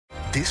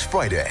This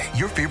Friday,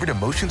 your favorite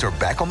emotions are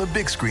back on the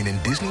big screen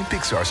in Disney and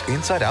Pixar's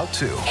Inside Out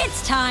 2.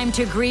 It's time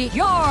to greet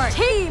your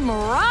Team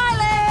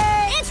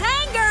Riley! It's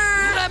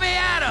anger! Let me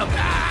at him!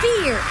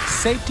 Fear!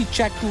 Safety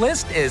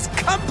checklist is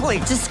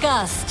complete!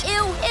 Disgust!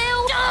 Ew!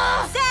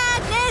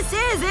 Sadness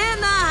is in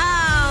the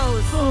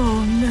house!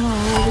 Oh no!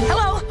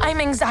 Hello, I'm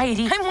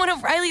anxiety. I'm one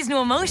of Riley's new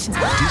emotions.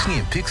 Disney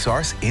and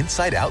Pixar's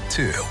Inside Out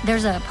 2.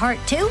 There's a part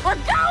 2? We're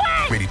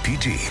going! Rated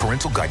PG.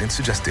 Parental guidance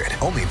suggested.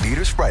 Only in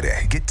theaters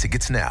Friday. Get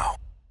tickets now.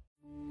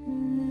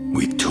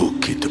 We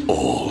took it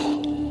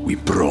all. We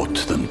brought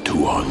them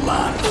to our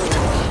land.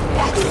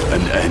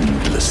 An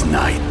endless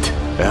night,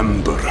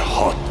 ember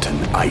hot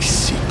and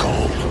icy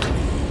cold.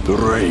 The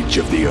rage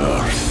of the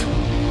earth.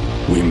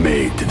 We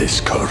made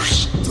this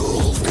curse.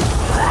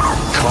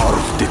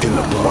 Carved it in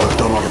the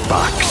blood on our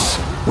backs.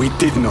 We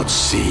did not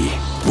see.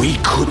 We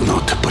could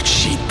not, but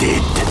she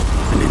did.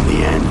 And in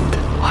the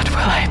end... What will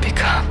I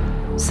become?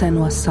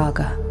 Senua's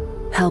Saga.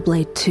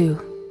 Hellblade 2.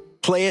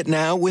 Play it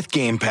now with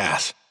Game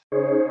Pass.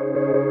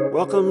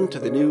 Welcome to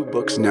the New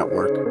Books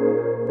Network.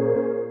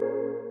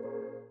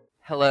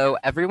 Hello,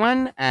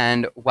 everyone,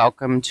 and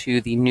welcome to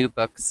the New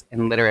Books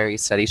and Literary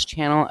Studies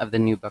channel of the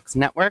New Books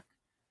Network.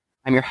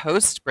 I'm your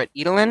host, Britt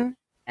Edelin,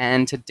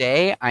 and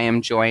today I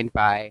am joined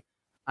by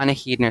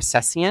Anahid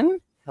Nersessian.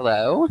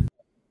 Hello.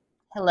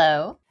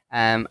 Hello.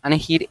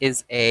 Anahid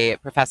is a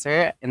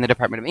professor in the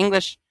Department of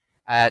English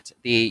at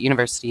the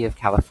University of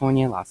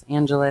California, Los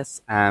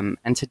Angeles, and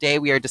today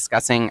we are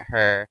discussing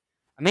her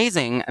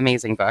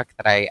amazing book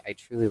that I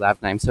truly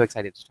loved, and I'm so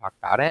excited to talk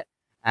about it.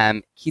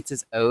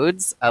 Keats's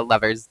Odes, A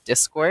Lover's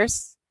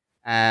Discourse.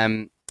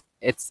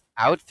 It's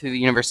out through the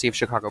University of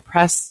Chicago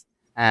Press.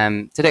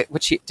 Did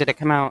it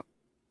come out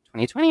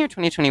 2020 or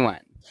 2021?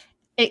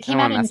 It came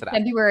out in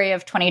February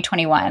of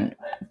 2021.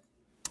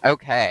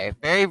 Okay,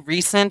 very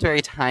recent,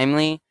 very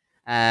timely,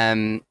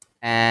 and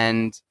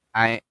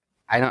I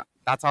don't.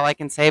 That's all I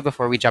can say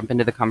before we jump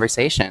into the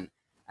conversation.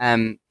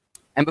 And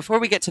before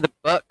we get to the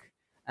book,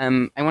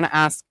 I want to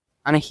ask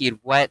Anahid,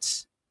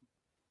 what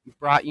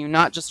brought you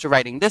not just to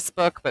writing this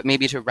book, but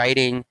maybe to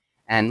writing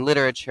and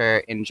literature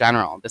in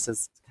general? This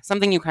is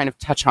something you kind of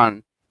touch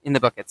on in the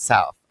book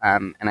itself,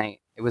 and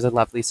it was a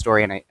lovely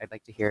story, and I'd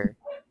like to hear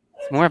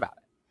more about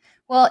it.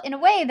 Well, in a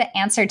way, the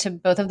answer to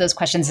both of those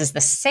questions is the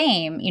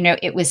same. You know,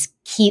 it was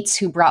Keats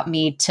who brought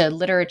me to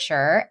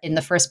literature in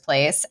the first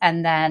place,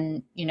 and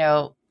then, you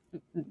know,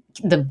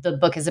 the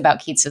book is about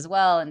Keats as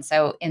well. And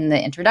so in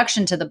the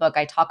introduction to the book,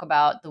 I talk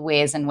about the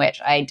ways in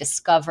which I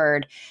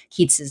discovered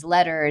Keats's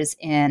letters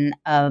in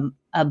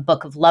a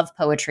book of love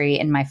poetry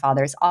in my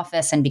father's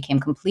office and became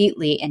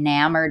completely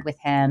enamored with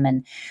him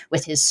and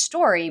with his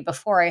story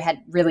before I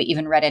had really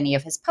even read any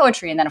of his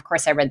poetry. And then, of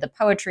course, I read the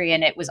poetry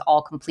and it was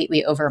all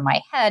completely over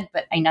my head,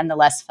 but I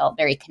nonetheless felt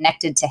very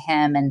connected to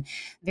him and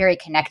very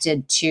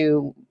connected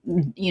to,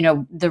 you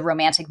know, the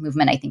Romantic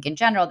movement. I think in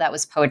general, that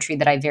was poetry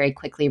that I very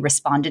quickly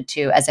responded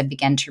to as I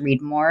began to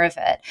read more of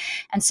it.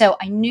 And so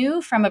I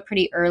knew from a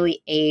pretty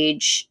early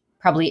age,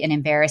 probably an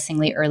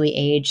embarrassingly early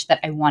age, that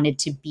I wanted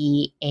to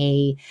be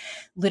a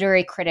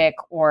literary critic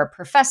or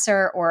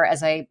professor, or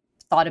as I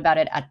thought about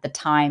it at the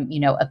time, you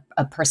know,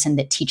 a person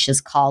that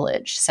teaches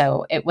college.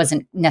 So it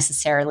wasn't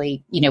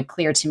necessarily, you know,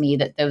 clear to me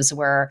that those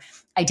were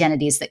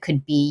identities that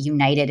could be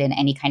united in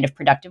any kind of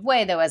productive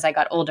way, though as I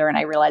got older and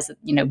I realized that,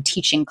 you know,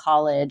 teaching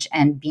college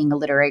and being a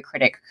literary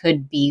critic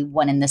could be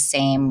one and the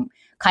same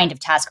kind of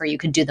task, or you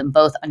could do them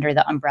both under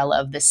the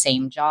umbrella of the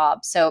same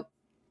job. So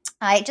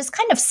I just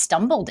kind of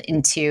stumbled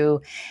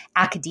into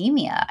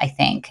academia, I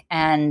think,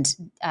 and,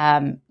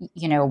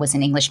 you know, was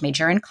an English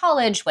major in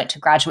college, went to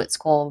graduate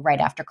school right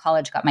after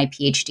college, got my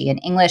PhD in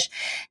English.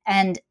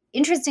 And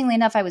interestingly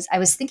enough, I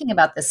was thinking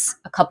about this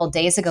a couple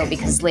days ago,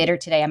 because later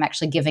today I'm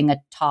actually giving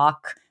a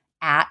talk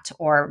at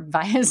or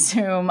via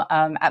Zoom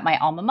at my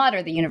alma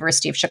mater, the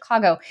University of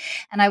Chicago.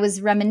 And I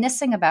was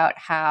reminiscing about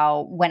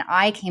how when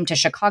I came to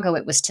Chicago,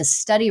 it was to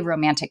study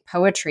Romantic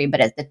poetry.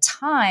 But at the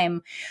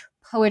time,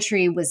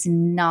 poetry was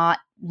not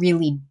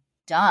really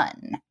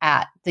done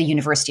at the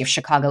University of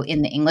Chicago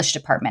in the English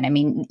department. I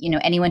mean, you know,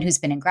 anyone who's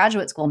been in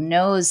graduate school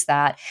knows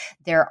that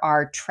there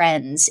are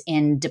trends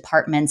in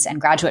departments and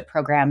graduate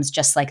programs,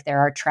 just like there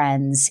are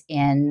trends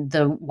in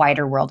the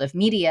wider world of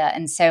media.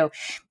 And so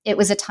it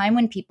was a time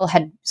when people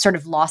had sort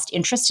of lost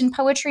interest in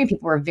poetry.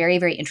 People were very,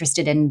 very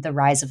interested in the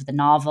rise of the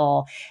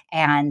novel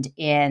and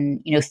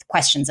in, you know,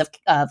 questions of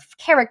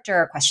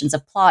character, questions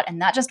of plot.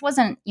 And that just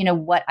wasn't, you know,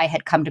 what I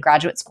had come to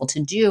graduate school to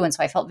do. And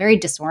so I felt very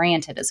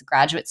disoriented as a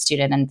graduate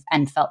student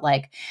and felt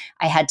like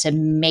I had to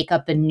make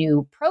up a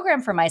new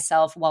program for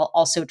myself while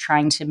also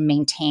trying to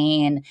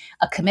maintain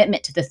a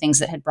commitment to the things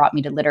that had brought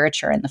me to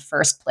literature in the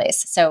first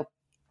place. So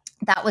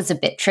that was a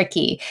bit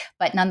tricky,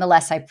 but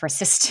nonetheless, I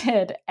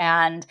persisted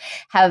and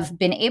have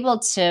been able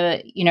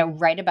to,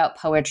 write about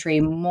poetry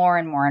more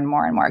and more and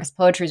more and more, because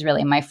poetry is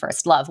really my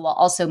first love, while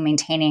also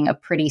maintaining a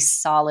pretty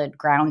solid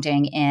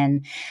grounding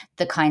in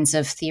the kinds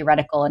of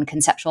theoretical and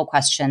conceptual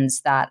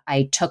questions that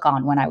I took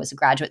on when I was a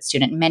graduate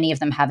student, many of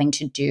them having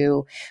to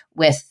do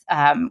with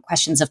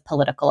questions of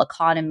political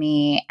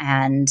economy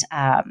and,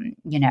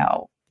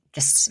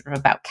 just sort of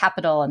about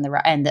capital and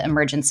the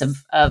emergence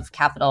of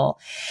capital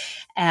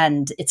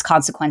and its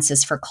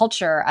consequences for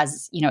culture,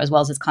 as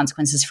well as its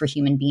consequences for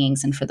human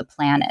beings and for the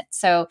planet.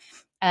 So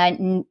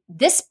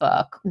this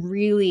book,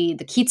 really,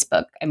 the Keats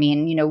book,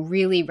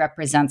 really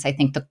represents, I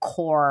think, the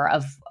core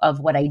of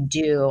what I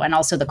do, and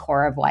also the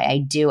core of why I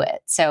do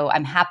it. So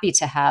I'm happy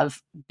to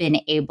have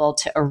been able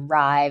to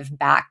arrive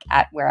back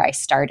at where I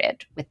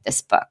started with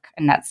this book.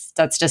 And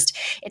that's just,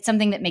 it's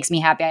something that makes me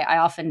happy. I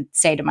often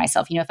say to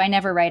myself, if I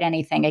never write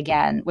anything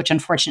again, which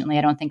unfortunately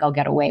I don't think I'll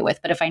get away with,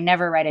 but if I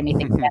never write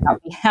anything again, I'll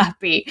be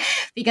happy,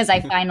 because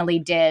I finally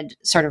did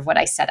sort of what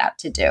I set out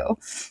to do.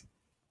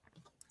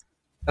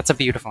 That's a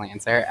beautiful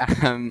answer.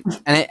 And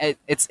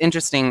it's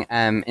interesting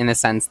in the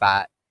sense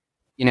that,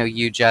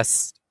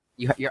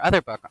 your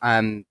other book,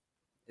 The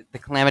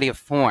Calamity of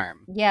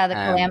Form. Yeah, The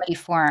Calamity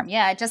Form.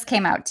 Yeah, it just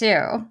came out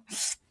too.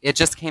 It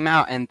just came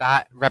out, and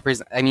that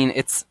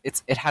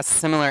it has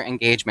similar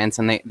engagements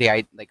in the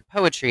like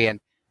poetry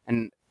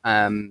and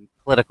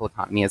political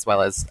economy, as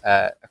well as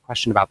a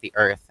question about the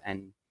earth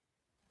and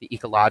the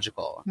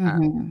ecological.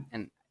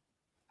 And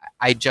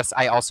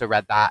I also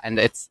read that, and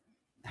it's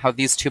how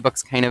these two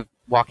books kind of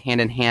walk hand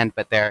in hand,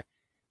 but they're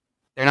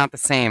not the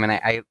same. And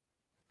I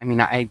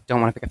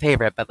don't want to pick a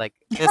favorite, but like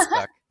this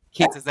book,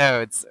 Keats'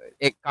 Odes,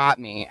 it got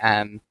me.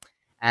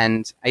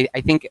 And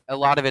I think a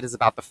lot of it is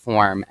about the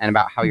form and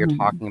about how you're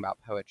talking about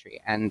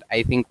poetry. And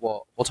I think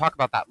we'll talk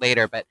about that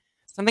later. But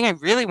something I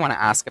really want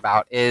to ask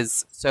about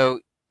is, so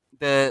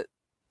the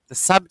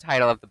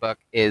subtitle of the book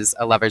is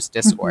A Lover's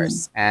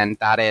Discourse, and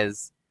that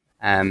is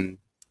a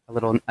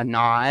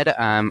nod,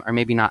 or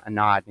maybe not a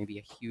nod, maybe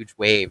a huge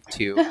wave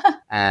to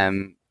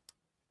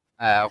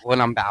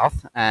Roland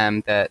Barthes,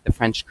 the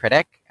French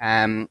critic,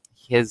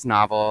 his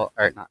book,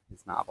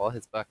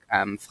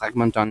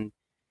 Fragment d'un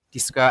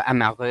discours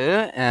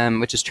amoureux,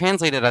 which is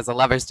translated as A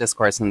Lover's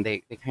Discourse, and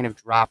they kind of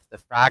dropped the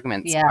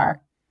fragments part.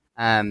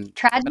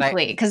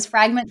 Tragically, because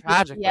fragments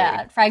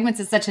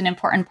is such an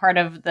important part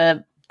of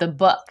the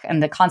book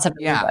and the concept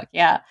of the book.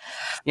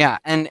 Yeah,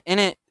 and in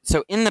it,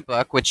 so in the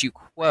book, which you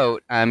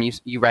quote,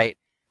 you write,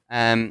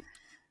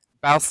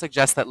 Barthes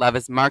suggests that love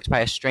is marked by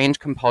a strange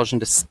compulsion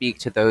to speak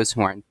to those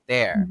who aren't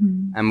there,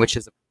 which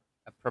is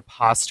a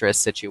preposterous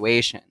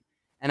situation.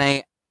 And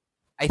I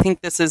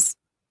think this is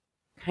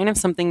kind of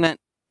something that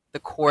the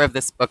core of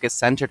this book is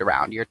centered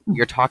around.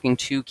 You're talking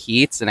to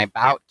Keats and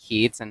about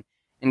Keats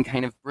and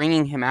kind of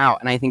bringing him out.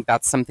 And I think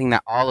that's something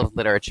that all of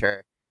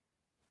literature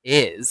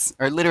is,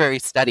 or literary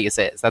studies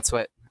is. That's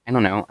what, I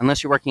don't know,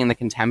 unless you're working in the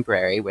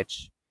contemporary,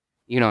 which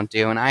you don't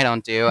do and I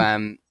don't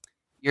do,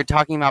 you're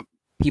talking about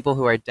people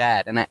who are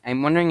dead. And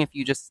I'm wondering if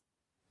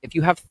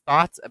you have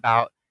thoughts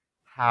about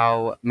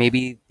how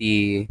maybe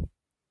the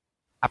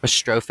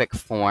apostrophic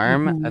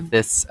form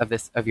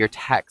of your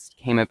text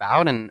came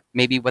about, and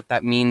maybe what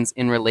that means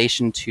in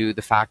relation to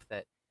the fact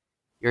that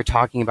you're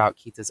talking about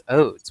Keats's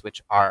odes,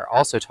 which are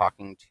also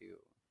talking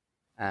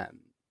to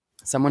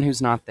someone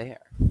who's not there.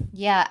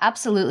 Yeah,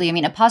 absolutely. I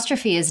mean,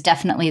 apostrophe is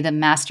definitely the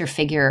master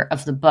figure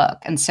of the book.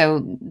 And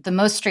so the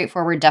most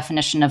straightforward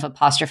definition of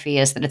apostrophe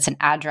is that it's an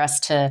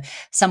address to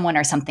someone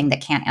or something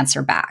that can't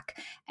answer back.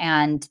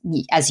 And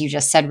as you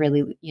just said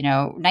really,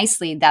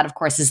 nicely, that of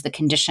course is the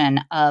condition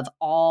of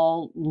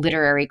all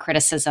literary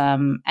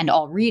criticism and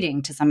all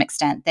reading to some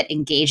extent that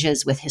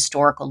engages with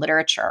historical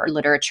literature, or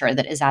literature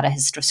that is at a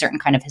certain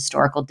kind of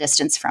historical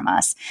distance from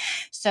us.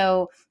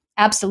 So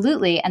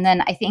absolutely. And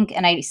then I think,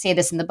 and I say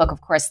this in the book,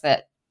 of course,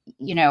 that,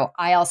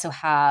 I also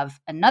have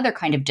another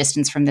kind of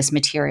distance from this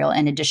material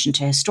in addition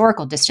to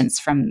historical distance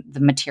from the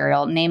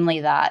material,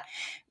 namely that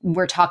if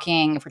we're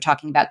talking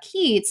about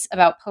Keats,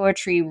 about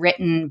poetry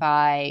written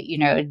by,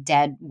 a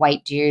dead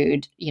white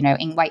dude,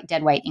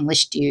 dead white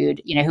English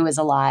dude, who was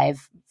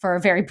alive for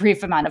a very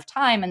brief amount of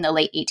time in the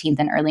late 18th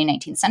and early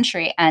 19th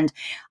century. And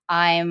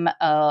I'm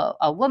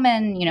a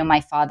woman,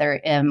 my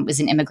father was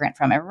an immigrant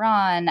from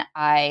Iran.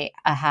 I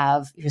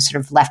have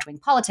sort of left-wing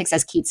politics,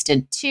 as Keats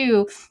did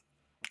too.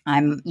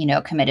 I'm,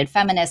 a committed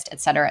feminist, et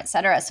cetera, et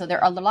cetera. So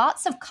there are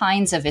lots of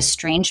kinds of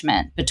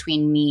estrangement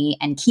between me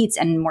and Keats,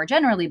 and more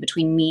generally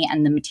between me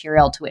and the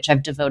material to which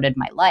I've devoted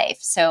my life.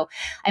 So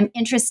I'm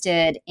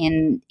interested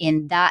in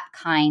that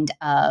kind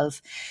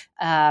of,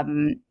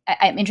 I'm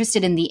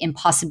interested in the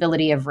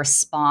impossibility of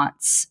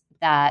response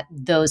that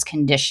those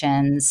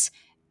conditions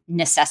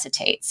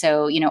necessitate.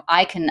 So,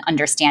 I can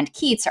understand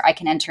Keats, or I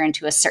can enter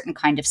into a certain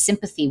kind of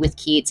sympathy with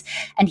Keats,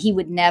 and he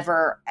would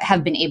never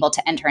have been able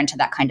to enter into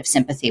that kind of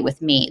sympathy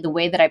with me. The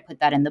way that I put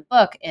that in the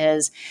book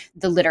is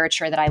the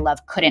literature that I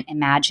love couldn't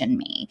imagine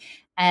me.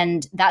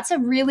 And that's a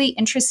really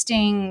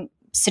interesting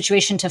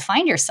situation to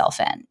find yourself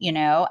in,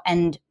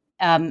 and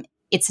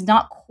it's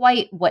not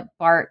quite what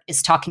Bart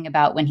is talking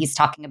about when he's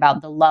talking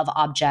about the love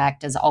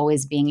object as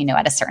always being,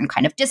 at a certain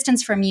kind of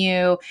distance from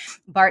you.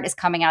 Bart is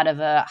coming out of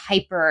a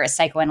hyper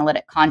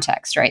psychoanalytic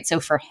context, right? So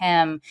for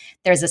him,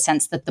 there's a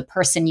sense that the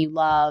person you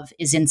love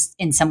is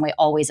in some way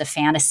always a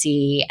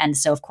fantasy. And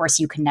so, of course,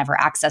 you can never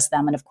access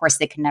them. And of course,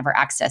 they can never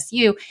access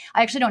you.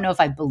 I actually don't know if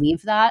I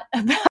believe that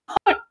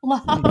about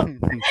love.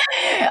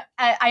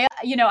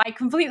 I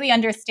completely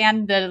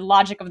understand the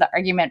logic of the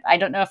argument. I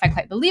don't know if I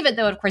quite believe it,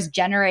 though, of course,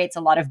 generates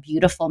a lot of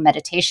beautiful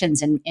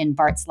meditations in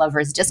Bart's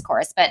Lover's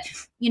Discourse. But,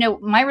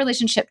 my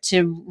relationship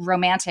to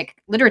romantic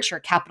literature,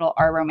 capital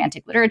R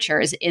romantic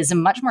literature, is a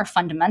much more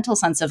fundamental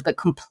sense of the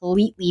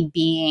completely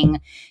being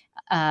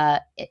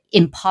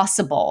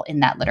impossible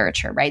in that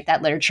literature, right?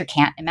 That literature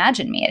can't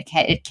imagine me.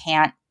 It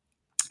can't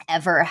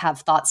ever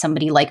have thought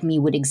somebody like me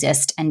would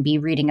exist and be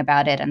reading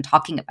about it and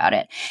talking about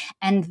it.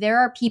 And there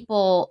are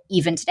people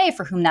even today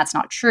for whom that's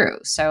not true.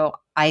 So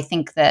I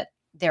think that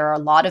there are a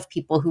lot of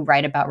people who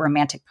write about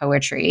romantic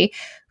poetry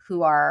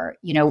who are,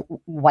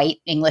 white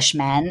English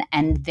men,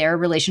 and their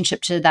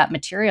relationship to that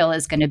material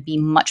is going to be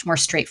much more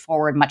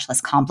straightforward, much less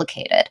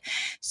complicated.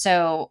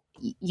 So,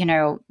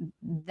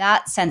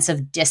 that sense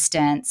of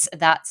distance,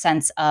 that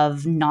sense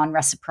of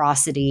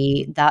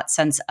non-reciprocity, that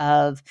sense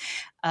of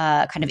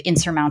kind of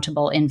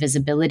insurmountable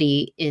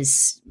invisibility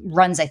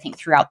runs, I think,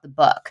 throughout the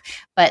book.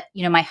 But,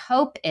 my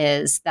hope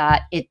is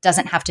that it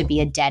doesn't have to be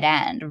a dead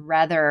end,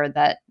 rather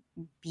that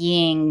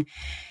being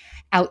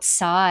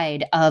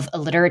outside of a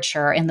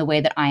literature in the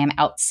way that I am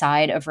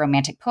outside of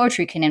romantic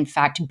poetry can in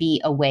fact be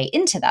a way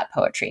into that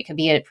poetry. It could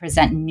be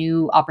present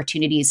new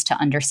opportunities to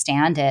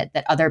understand it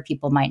that other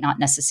people might not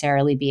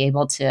necessarily be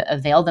able to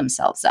avail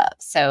themselves of.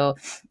 So,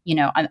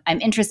 I'm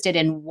interested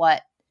in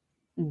what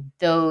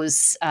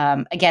those,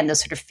 again, those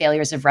sort of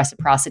failures of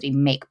reciprocity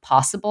make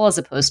possible as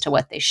opposed to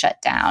what they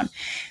shut down.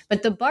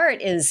 But the Bart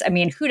is,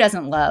 who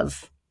doesn't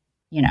love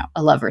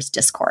A Lover's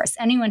Discourse?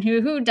 Anyone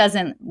who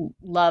doesn't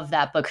love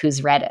that book,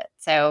 who's read it.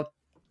 So,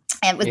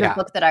 and it was a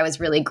book that I was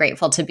really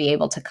grateful to be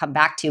able to come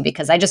back to,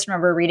 because I just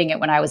remember reading it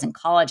when I was in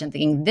college and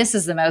thinking, this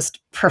is the most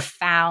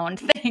profound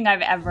thing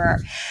I've ever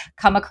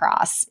come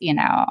across,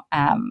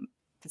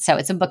 So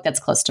it's a book that's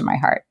close to my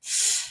heart.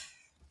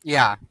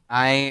 Yeah,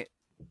 I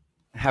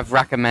have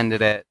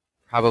recommended it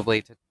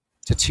probably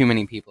to too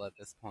many people at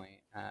this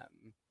point.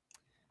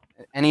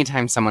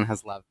 Anytime someone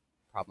has love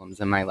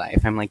problems in my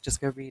life, I'm like, just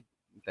go read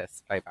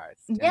this by Bart.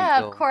 Yeah,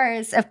 of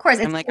course.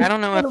 I'm like, I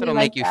don't know if it'll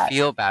make you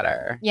feel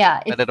better.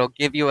 Yeah. But it'll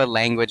give you a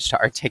language to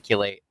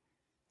articulate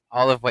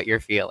all of what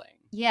you're feeling.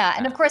 Yeah.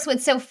 And of course,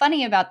 what's so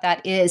funny about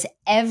that is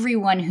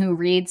everyone who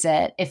reads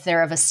it, if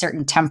they're of a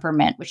certain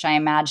temperament, which I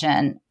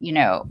imagine,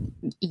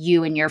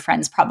 you and your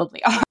friends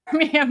probably are,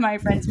 many of my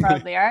friends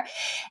probably are,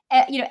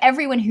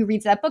 everyone who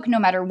reads that book, no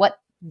matter what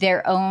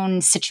their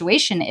own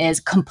situation is,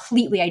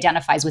 completely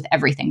identifies with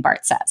everything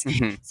Bart says.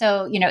 Mm-hmm.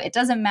 So, it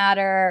doesn't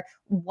matter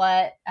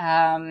what,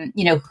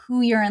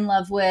 who you're in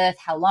love with,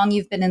 how long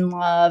you've been in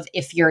love,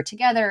 if you're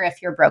together,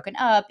 if you're broken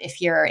up,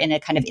 if you're in a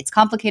kind of, it's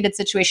complicated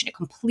situation, it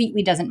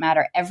completely doesn't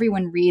matter.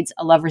 Everyone reads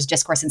A Lover's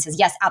Discourse and says,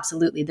 yes,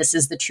 absolutely, this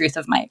is the truth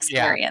of my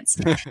experience.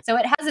 Yeah. So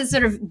it has this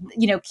sort of,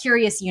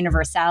 curious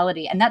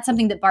universality. And that's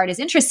something that Bart is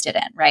interested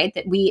in, right?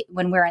 That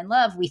when we're in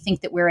love, we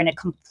think that we're in a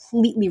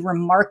completely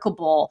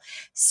remarkable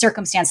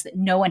circumstance that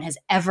no one has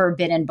ever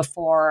been in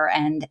before.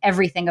 And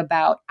everything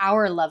about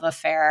our love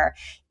affair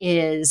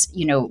is,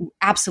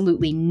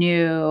 absolutely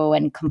new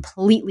and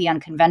completely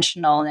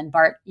unconventional. And then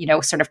Bart,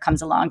 sort of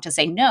comes along to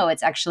say, no,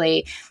 it's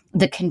actually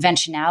the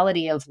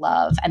conventionality of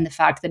love and the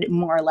fact that it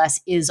more or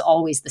less is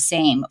always the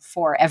same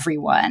for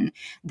everyone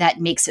that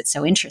makes it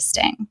so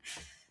interesting.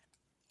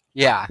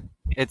 Yeah,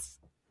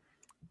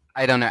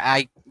 I don't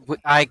know.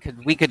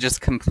 We could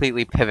just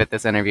completely pivot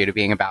this interview to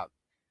being about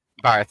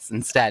Barths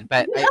instead,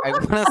 but I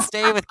want to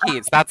stay with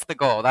Keats. That's the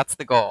goal.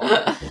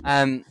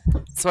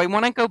 So I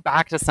want to go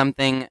back to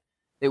something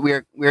that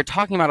we were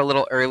talking about a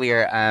little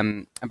earlier,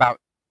 about,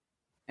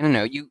 I don't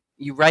know,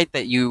 you write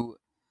that you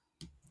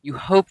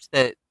hoped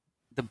that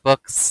the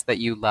books that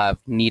you loved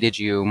needed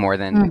you more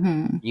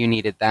than you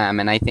needed them,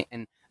 and I think,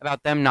 and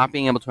about them not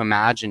being able to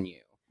imagine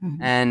you.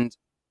 Mm-hmm. And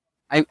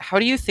how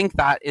do you think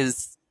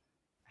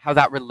how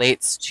that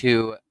relates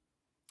to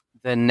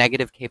the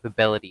negative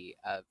capability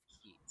of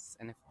Keats?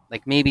 And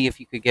maybe if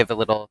you could give a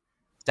little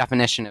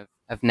definition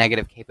of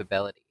negative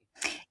capability.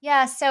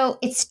 Yeah, so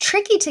it's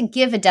tricky to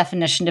give a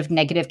definition of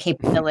negative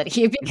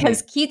capability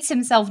because Keats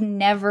himself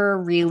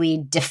never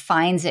really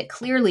defines it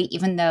clearly,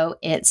 even though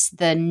it's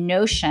the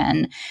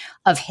notion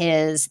of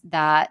his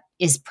that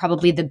is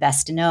probably the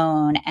best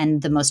known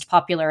and the most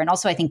popular, and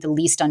also I think the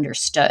least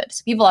understood.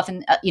 So people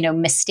often,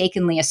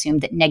 mistakenly assume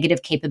that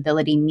negative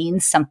capability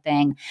means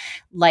something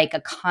like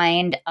a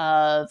kind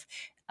of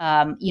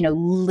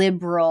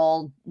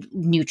liberal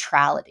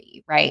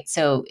neutrality, right?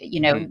 So,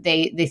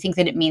 they think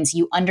that it means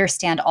you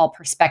understand all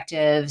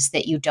perspectives,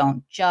 that you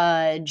don't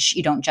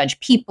judge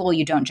people,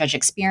 you don't judge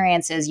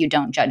experiences, you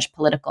don't judge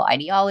political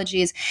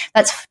ideologies.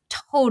 That's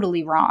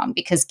totally wrong,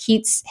 because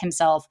Keats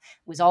himself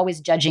was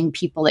always judging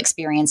people,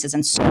 experiences,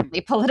 and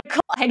certainly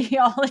political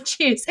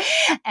ideologies,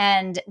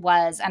 and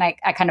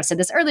I kind of said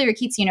this earlier,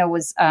 Keats,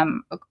 was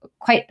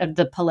quite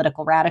the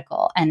political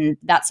radical. And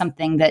that's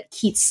something that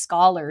Keats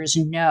scholars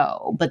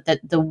know, but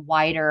that the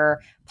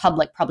wider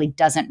public probably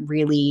doesn't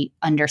really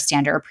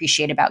understand or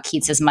appreciate about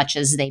Keats as much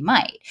as they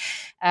might.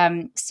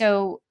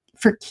 So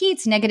for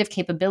Keats, negative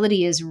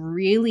capability is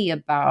really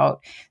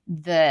about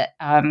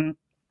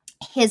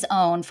his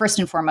own, first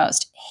and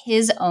foremost,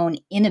 his own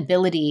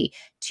inability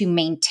to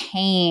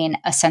maintain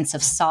a sense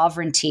of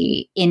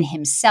sovereignty in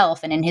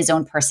himself and in his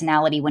own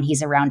personality when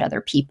he's around other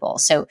people.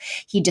 So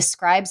he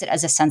describes it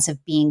as a sense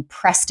of being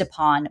pressed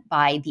upon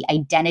by the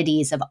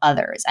identities of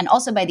others and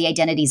also by the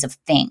identities of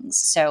things.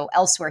 So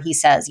elsewhere he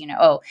says,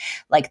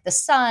 like the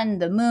sun,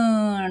 the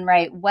moon,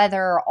 right,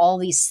 weather, all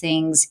these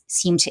things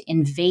seem to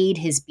invade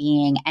his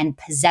being and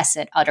possess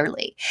it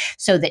utterly,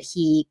 so that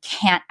he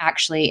can't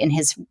actually, in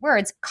his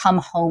words, come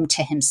home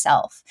to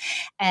himself.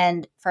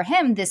 And for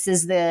him, this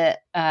is the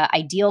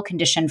ideal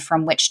condition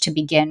from which to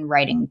begin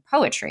writing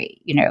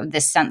poetry.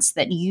 This sense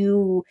that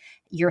you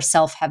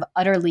yourself have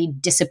utterly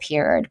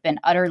disappeared, been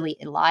utterly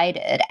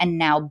elided, and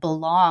now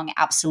belong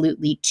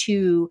absolutely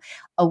to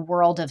a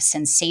world of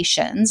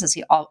sensations, as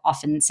he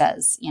often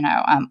says,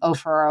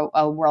 for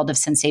a world of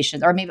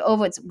sensations, or maybe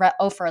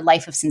for a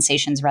life of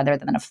sensations rather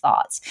than of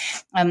thoughts,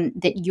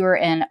 that you're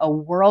in a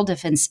world of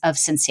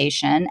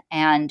sensation,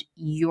 and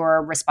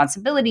your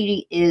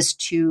responsibility is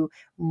to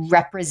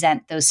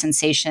represent those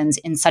sensations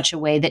in such a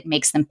way that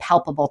makes them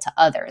palpable to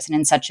others, and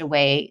in such a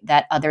way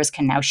that others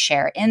can now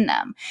share in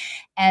them.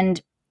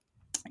 And,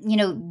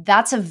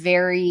 that's a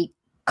very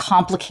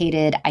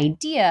complicated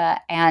idea.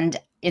 And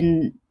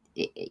in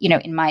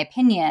my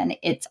opinion,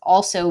 it's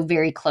also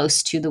very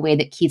close to the way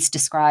that Keats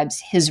describes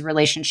his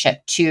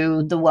relationship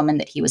to the woman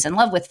that he was in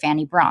love with,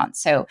 Fanny Bronte.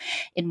 So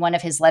in one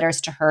of his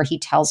letters to her, he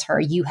tells her,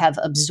 "You have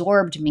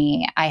absorbed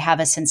me. I have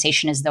a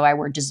sensation as though I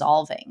were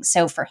dissolving."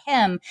 So for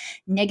him,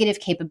 negative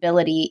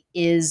capability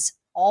is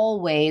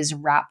always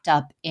wrapped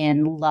up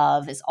in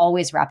love, is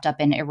always wrapped up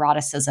in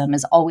eroticism,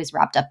 is always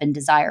wrapped up in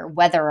desire,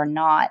 whether or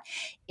not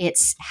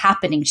it's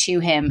happening to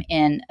him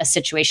in a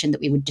situation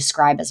that we would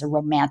describe as a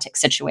romantic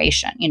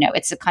situation.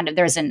 It's a kind of,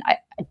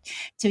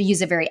 to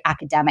use a very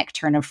academic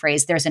turn of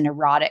phrase, there's an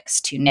erotics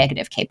to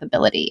negative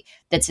capability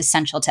that's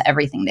essential to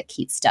everything that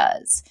Keats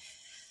does.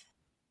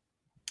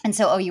 And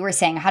so, you were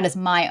saying, how does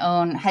my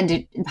own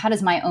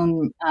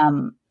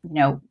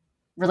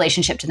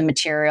relationship to the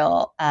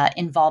material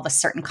involve a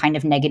certain kind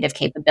of negative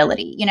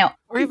capability,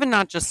 or even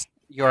not just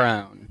your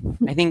own.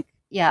 I think,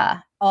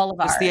 all of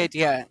ours. The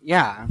idea,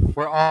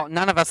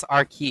 none of us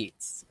are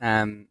Keats,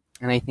 and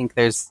I think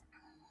there's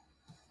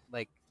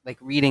like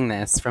reading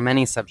this from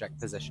any subject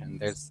position.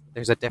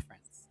 There's a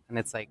difference, and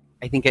it's like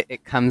I think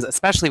it comes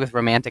especially with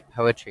romantic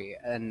poetry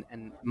and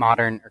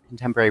modern or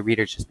contemporary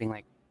readers just being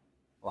like,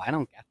 well, I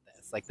don't get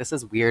this. Like, this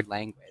is weird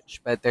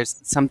language, but there's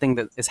something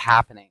that is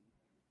happening.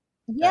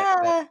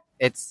 That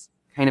it's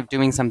kind of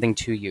doing something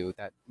to you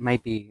that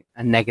might be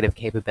a negative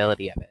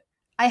capability of it.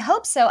 I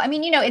hope so. I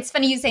mean, it's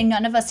funny you say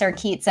none of us are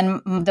Keats.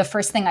 And the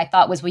first thing I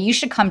thought was, well, you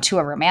should come to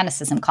a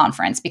Romanticism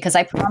conference, because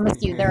I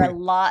promise you there are a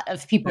lot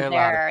of people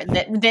there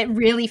that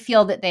really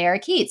feel that they are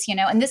Keats,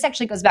 And this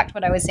actually goes back to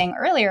what I was saying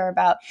earlier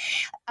about,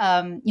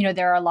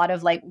 there are a lot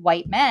of like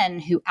white men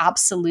who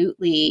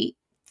absolutely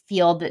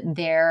feel that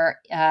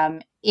their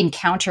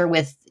encounter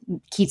with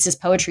Keats's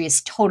poetry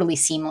is totally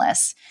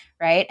seamless,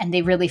 right? And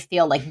they really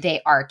feel like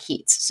they are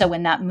Keats. So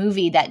when that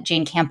movie, that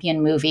Jane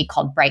Campion movie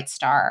called Bright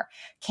Star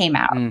came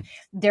out,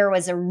 there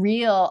was a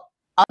real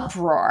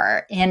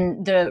uproar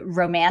in the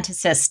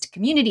Romanticist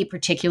community,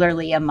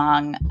 particularly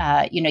among,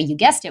 you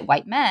guessed it,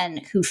 white men,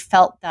 who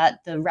felt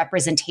that the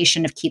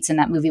representation of Keats in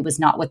that movie was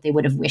not what they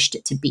would have wished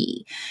it to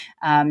be.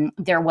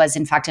 There were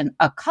in fact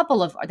a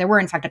couple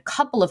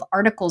of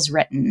articles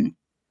written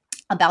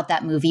about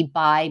that movie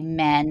by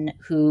men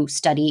who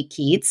study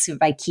Keats,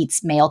 by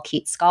male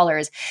Keats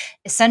scholars,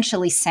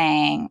 essentially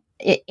saying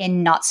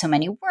in not so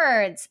many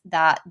words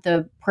that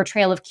the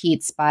portrayal of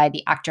Keats by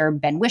the actor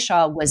Ben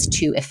Whishaw was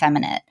too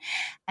effeminate.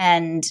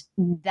 And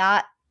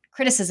that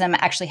criticism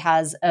actually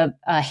has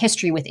a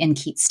history within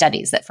Keats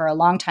studies, that for a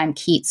long time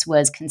Keats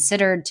was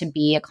considered to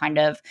be a kind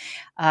of,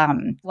 I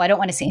don't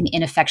want to say an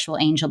ineffectual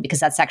angel,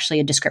 because that's actually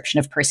a description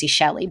of Percy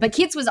Shelley, but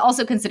Keats was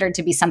also considered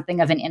to be something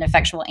of an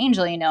ineffectual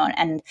angel,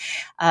 and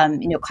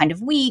kind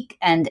of weak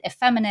and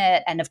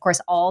effeminate. And of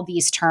course, all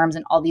these terms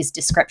and all these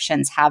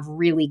descriptions have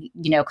really,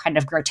 kind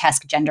of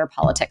grotesque gender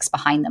politics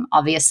behind them,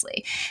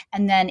 obviously.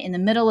 And then in the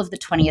middle of the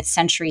 20th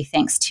century,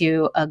 thanks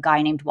to a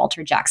guy named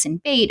Walter Jackson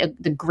Bate,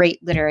 the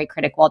great literary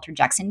critic Walter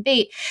Jackson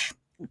Bate,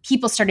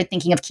 people started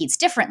thinking of Keats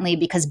differently,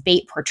 because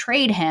Bate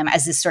portrayed him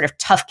as this sort of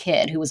tough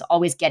kid who was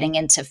always getting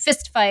into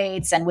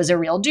fistfights and was a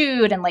real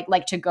dude and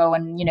liked to go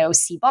and,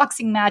 see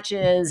boxing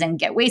matches and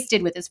get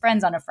wasted with his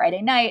friends on a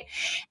Friday night.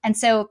 And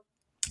so,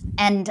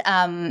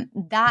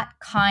 that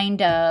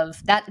kind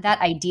of, that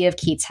idea of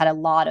Keats had a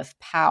lot of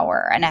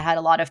power, and it had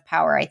a lot of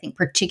power, I think,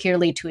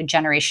 particularly to a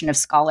generation of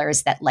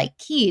scholars that, like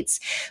Keats,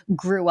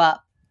 grew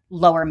up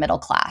lower middle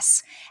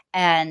class.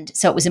 And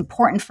so it was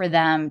important for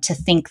them to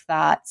think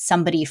that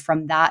somebody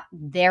from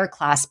their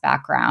class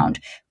background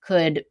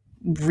could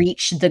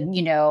reach the,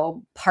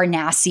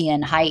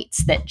 Parnassian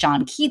heights that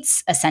John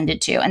Keats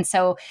ascended to. And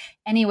so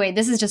anyway,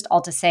 this is just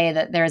all to say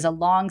that there is a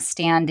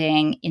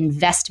long-standing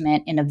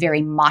investment in a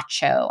very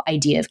macho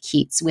idea of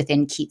Keats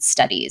within Keats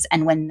studies.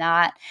 And when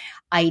that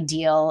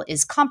ideal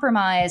is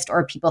compromised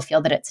or people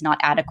feel that it's not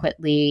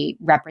adequately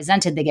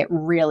represented, they get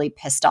really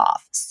pissed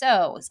off.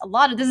 So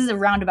this is a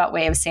roundabout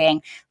way of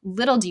saying,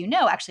 little do you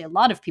know, actually a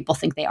lot of people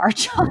think they are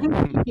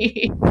John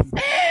Keats.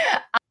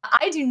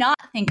 I do not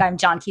think I'm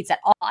John Keats at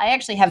all. I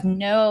actually have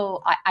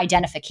no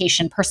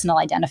personal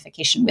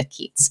identification with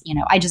Keats.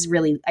 I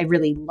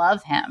really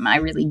love him. I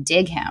really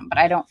dig him, but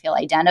I don't feel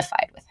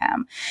identified with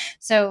him.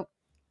 So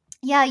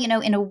yeah,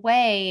 in a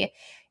way,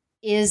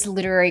 is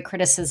literary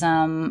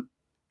criticism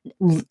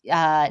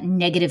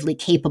negatively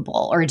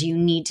capable, or do you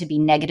need to be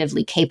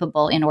negatively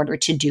capable in order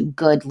to do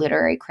good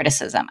literary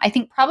criticism? I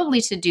think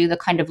probably to do the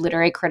kind of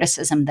literary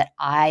criticism that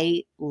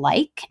I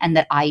like and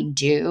that I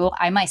do,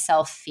 I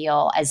myself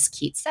feel, as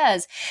Keats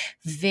says,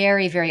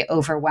 very, very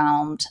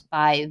overwhelmed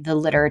by the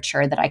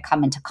literature that I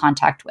come into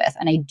contact with.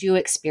 And I do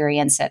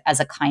experience it as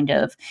a kind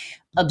of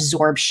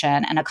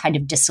absorption and a kind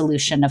of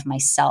dissolution of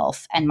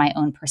myself and my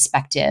own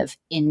perspective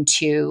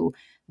into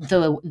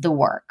the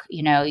work.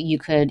 You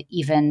could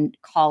even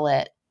call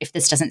it, if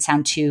this doesn't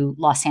sound too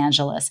Los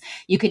Angeles,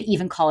 you could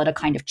even call it a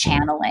kind of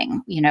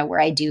channeling, where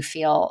I do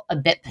feel a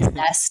bit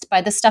possessed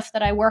by the stuff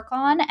that I work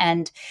on.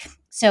 And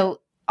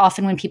so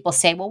often when people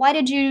say, well, why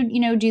did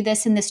you, do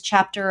this in this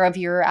chapter of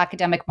your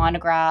academic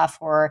monograph?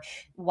 Or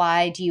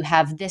why do you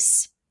have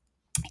this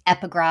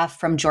epigraph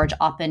from George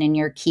Oppen in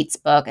your Keats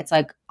book? It's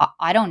like,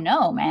 I don't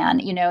know,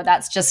 man.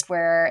 That's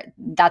where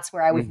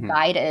I was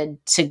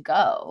guided to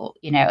go,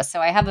 so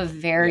I have a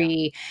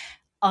very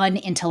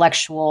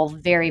unintellectual,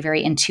 very,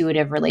 very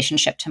intuitive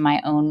relationship to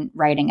my own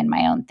writing and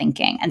my own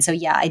thinking. And so,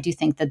 yeah, I do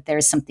think that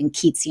there's something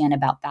Keatsian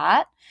about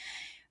that.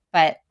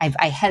 But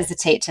I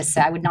hesitate to say,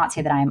 I would not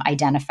say that I am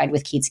identified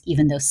with Keats,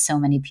 even though so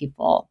many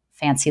people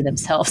fancy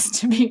themselves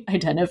to be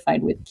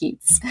identified with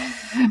Keats.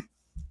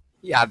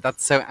 Yeah,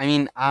 that's so,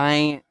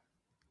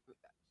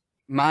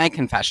 my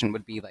confession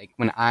would be like,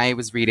 when I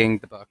was reading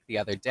the book the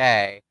other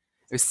day,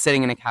 I was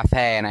sitting in a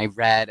cafe and I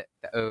read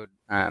the ode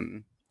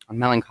on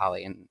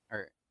melancholy,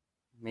 or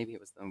maybe it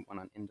was the one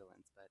on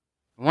indolence, but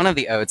one of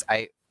the odes,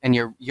 and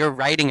you're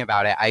writing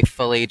about it, I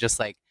fully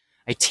just I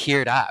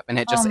teared up, and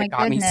it just, it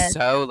got me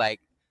so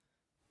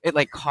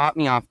it caught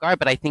me off guard.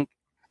 But I think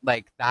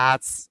that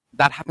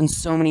happens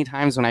so many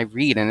times when I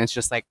read, and it's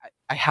just I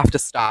have to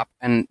stop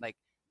and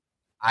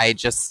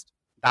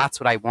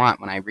that's what I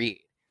want when I read.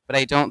 But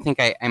I don't think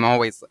I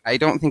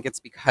don't think it's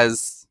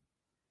because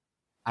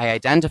I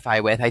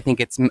identify with. I think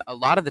it's a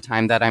lot of the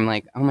time that I'm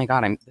like, oh my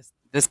God,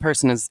 this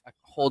person is a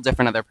whole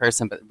different other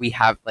person, but we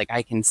have,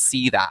 I can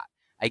see that.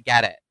 I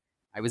get it.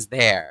 I was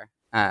there.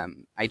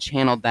 I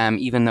channeled them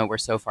even though we're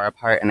so far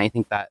apart. And I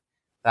think that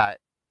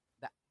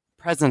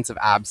presence of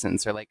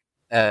absence, or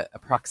a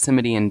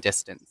proximity and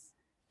distance,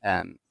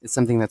 is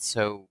something that's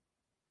so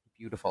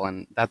beautiful.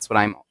 And that's what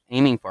I'm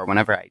aiming for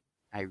whenever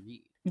I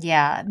read.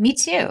 Yeah, me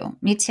too.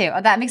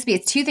 Oh, that makes me,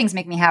 two things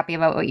make me happy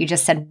about what you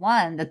just said.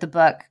 One, that the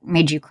book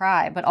made you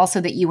cry, but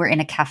also that you were in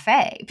a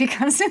cafe,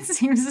 because it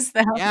seems as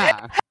though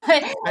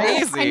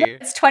crazy.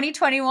 It's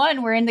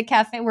 2021. We're in the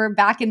cafe. We're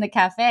back in the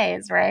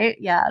cafes, right?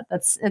 Yeah,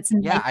 it's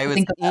yeah. I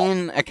was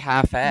in a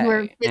cafe. You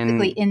were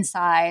physically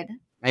inside.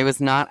 I was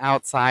not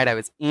outside. I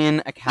was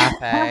in a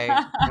cafe,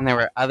 and there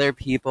were other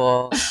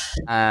people.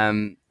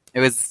 It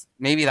was,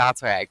 maybe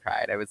that's why I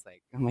cried. I was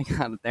like, oh my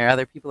God, there are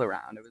other people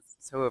around. I was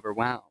so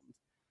overwhelmed.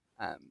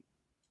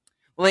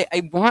 Well,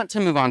 I want to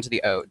move on to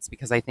the odes,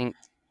 because I think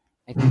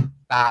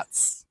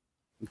that's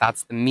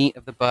the meat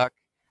of the book.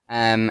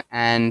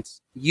 And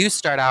you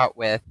start out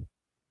with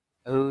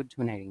Ode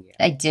to a Nightingale.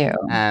 I do.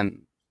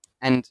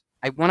 And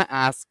I want to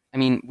ask,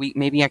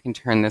 maybe I can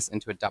turn this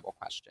into a double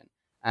question.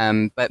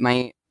 But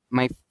my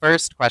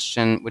first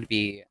question would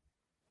be,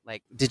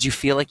 did you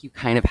feel like you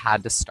kind of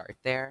had to start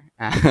there?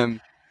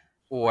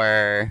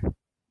 Or,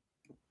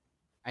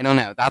 I don't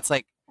know, that's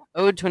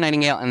Ode to a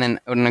Nightingale and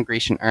then Ode on a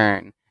Grecian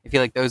Urn. I feel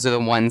like those are the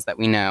ones that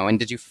we know. And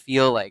did you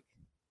feel like,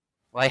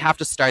 well, I have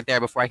to start there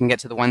before I can get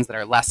to the ones that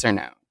are lesser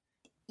known?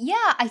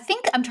 Yeah, I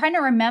think I'm trying to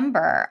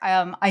remember.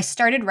 I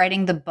started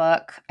writing the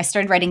book. I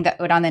started writing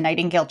the Ode on the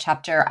Nightingale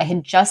chapter. I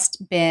had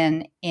just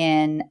been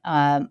in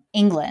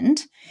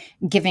England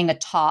giving a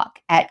talk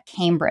at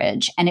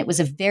Cambridge, and it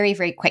was a very,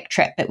 very quick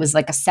trip. It was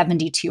like a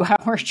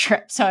 72-hour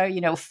trip.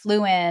 So,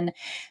 flew in,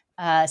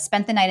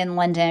 spent the night in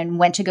London,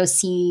 went to go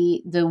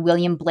see the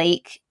William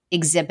Blake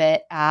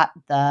exhibit at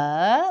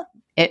the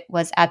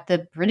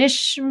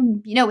British, it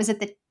was at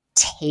the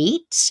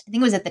Tate. I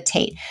think it was at the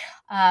Tate.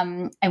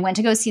 I went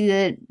to go see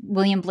the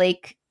William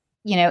Blake,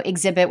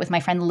 exhibit with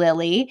my friend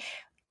Lily,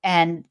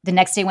 and the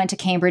next day went to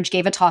Cambridge,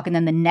 gave a talk, and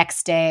then the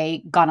next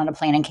day got on a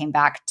plane and came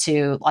back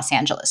to Los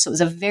Angeles. So it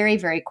was a very,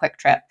 very quick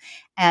trip.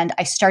 And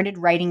I started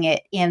writing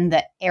it in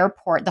the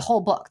airport, the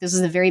whole book. This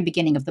was the very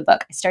beginning of the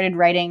book. I started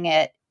writing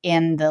it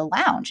in the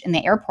lounge, in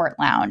the airport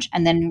lounge,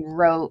 and then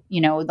wrote,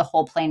 the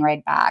whole plane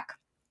ride back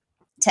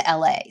to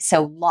LA.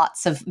 So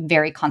lots of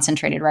very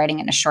concentrated writing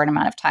in a short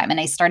amount of time. And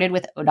I started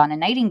with Ode on a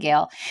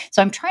Nightingale. So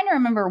I'm trying to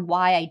remember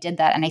why I did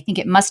that. And I think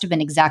it must have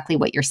been exactly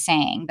what you're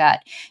saying,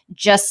 that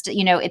just,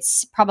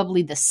 it's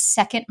probably the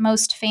second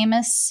most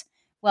famous.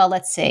 Well,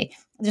 let's see.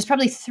 There's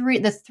probably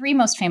the three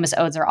most famous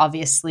odes are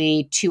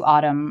obviously To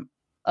Autumn,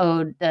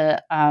 Ode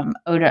to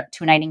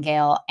a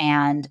Nightingale,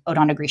 and Ode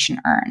on a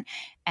Grecian Urn.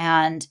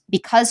 And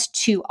because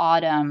To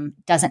Autumn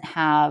doesn't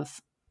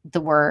have the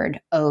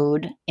word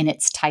ode in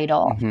its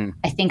title,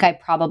 I think I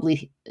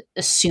probably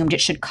assumed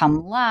it should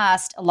come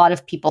last. A lot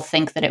of people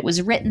think that it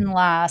was written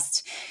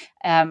last.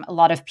 A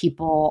lot of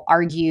people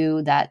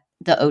argue that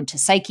the Ode to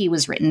Psyche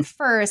was written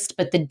first,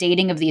 but the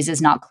dating of these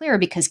is not clear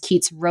because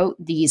Keats wrote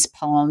these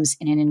poems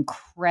in an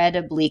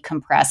incredibly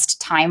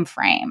compressed time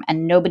frame,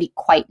 and nobody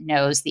quite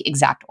knows the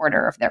exact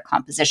order of their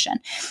composition.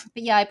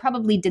 But yeah, I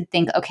probably did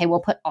think, okay,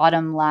 we'll put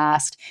Autumn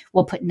last,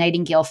 we'll put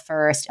Nightingale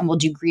first, and we'll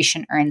do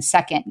Grecian Urn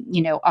second,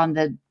 on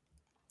the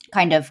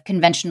kind of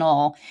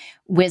conventional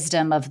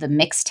wisdom of the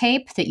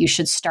mixtape, that you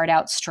should start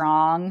out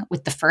strong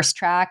with the first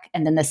track,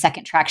 and then the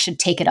second track should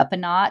take it up a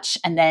notch,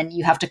 and then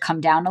you have to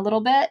come down a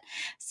little bit.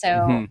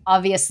 So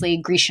obviously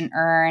Grecian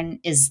Urn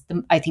is,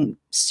 I think,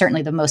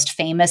 certainly the most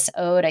famous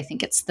ode. I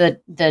think it's the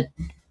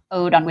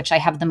ode on which I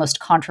have the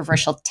most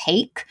controversial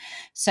take.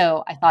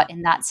 So I thought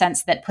in that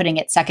sense that putting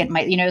it second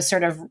might,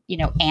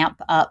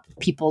 amp up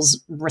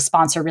people's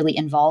response or really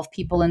involve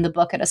people in the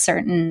book at a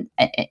certain,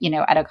 at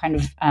a kind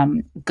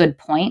of good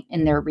point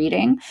in their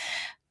reading.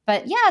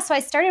 But yeah, so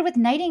I started with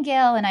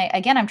Nightingale, and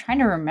I'm trying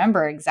to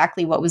remember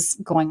exactly what was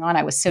going on.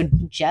 I was so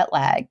jet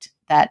lagged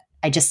that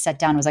I just sat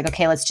down and was like,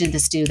 okay, let's do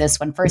this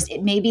one first.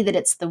 It may be that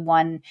it's the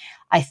one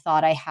I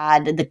thought I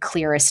had the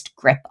clearest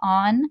grip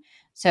on.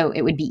 So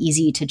it would be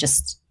easy to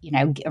just,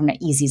 or not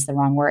easy is the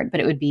wrong word, but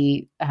it would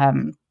be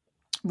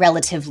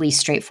relatively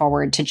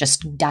straightforward to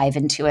just dive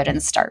into it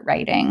and start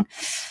writing.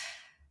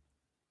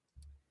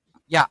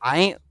 Yeah,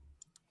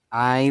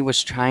 I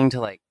was trying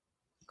to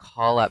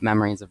call up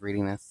memories of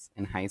reading this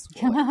in high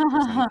school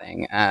or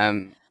something.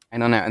 I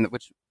don't know, and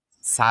which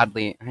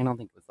sadly, I don't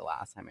think it was the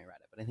last time I read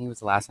it, but I think it was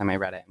the last time I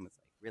read it and was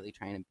really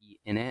trying to be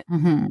in it.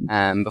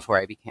 Before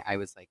I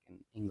was in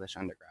English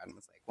undergrad and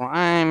was like, well,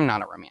 I'm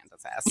not a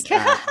romanticist.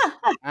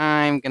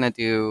 I'm going to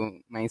do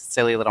my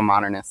silly little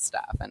modernist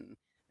stuff, and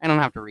I don't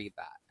have to read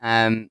that.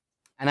 And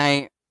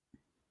I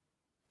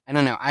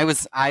don't know.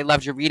 I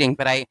loved your reading,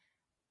 but I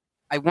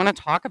want to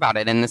talk about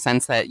it in the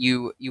sense that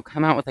you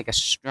come out with a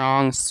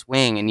strong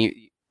swing, and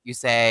you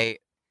say,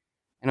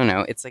 I don't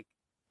know, it's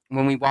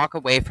when we walk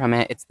away from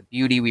it, it's the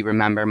beauty we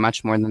remember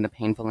much more than the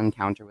painful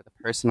encounter with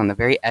a person on the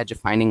very edge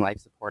of finding life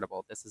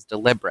supportable. This is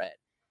deliberate.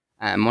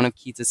 One of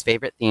Keats's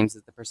favorite themes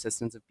is the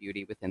persistence of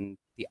beauty within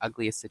the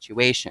ugliest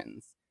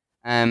situations.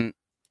 Can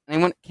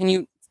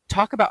you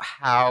talk about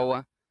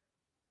how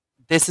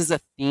this is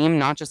a theme,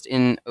 not just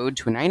in Ode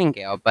to a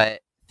Nightingale,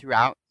 but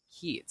throughout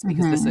Keats,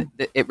 because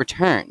it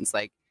returns.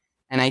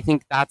 And I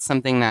think that's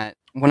something that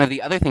one of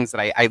the other things that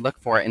I look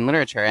for in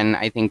literature, and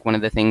I think one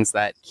of the things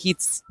that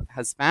Keats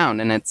has found,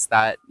 and it's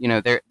that,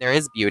 there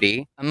is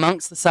beauty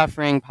amongst the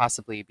suffering,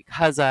 possibly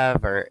because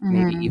of, or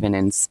maybe even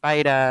in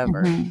spite of,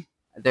 or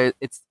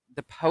it's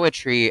the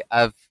poetry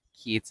of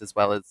Keats, as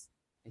well as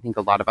I think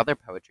a lot of other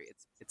poetry.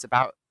 It's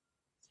about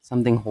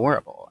something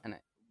horrible, and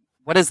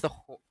what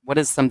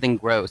is something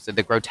gross, or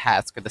the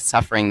grotesque, or the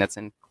suffering that's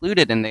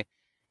included in the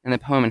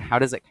poem, and how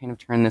does it kind of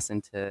turn this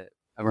into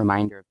a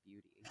reminder of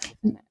beauty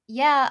within it?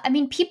 Yeah,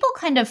 people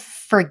kind of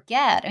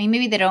forget.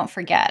 Maybe they don't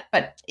forget,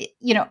 but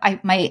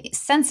my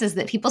sense is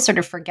that people sort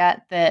of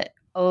forget that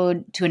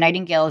Ode to a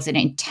Nightingale is an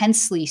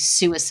intensely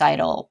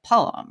suicidal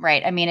poem,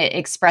 right? It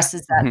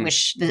expresses that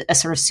wish, a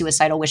sort of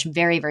suicidal wish,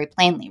 very, very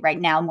plainly.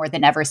 Right now, more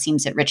than ever,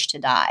 seems it rich to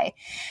die.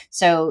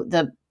 So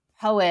the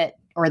poet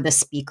or the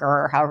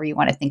speaker, or however you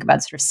want to think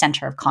about sort of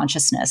center of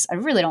consciousness, I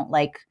really don't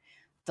like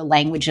the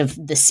language of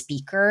the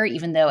speaker,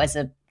 even though as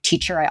a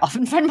teacher, I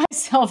often find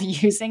myself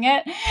using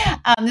it.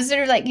 This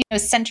sort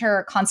of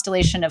center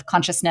constellation of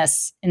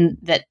consciousness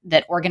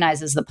that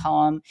organizes the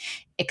poem,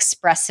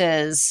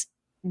 expresses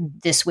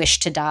this wish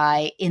to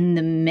die in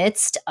the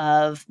midst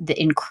of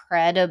the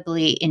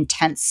incredibly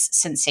intense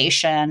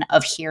sensation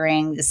of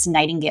hearing this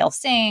nightingale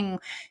sing,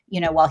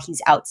 while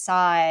he's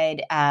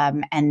outside.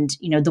 And,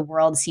 the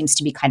world seems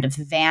to be kind of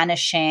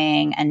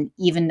vanishing. And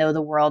even though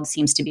the world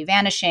seems to be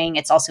vanishing,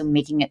 it's also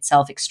making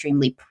itself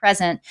extremely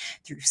present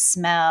through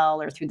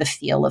smell or through the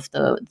feel of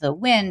the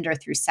wind or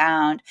through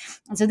sound.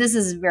 And so this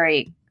is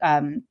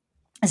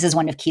this is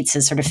one of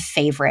Keats's sort of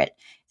favorite.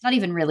 It's not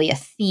even really a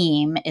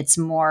theme. It's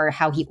more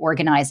how he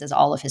organizes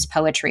all of his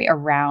poetry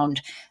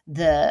around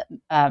the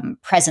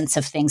presence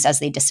of things as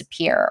they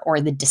disappear, or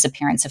the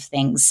disappearance of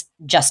things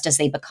just as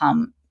they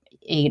become,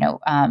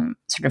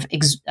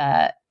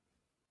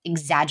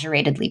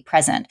 exaggeratedly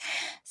present.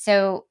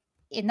 So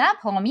in that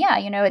poem,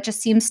 it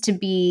just seems to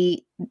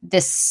be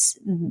this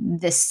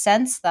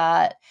sense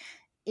that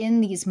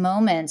in these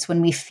moments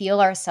when we feel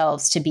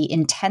ourselves to be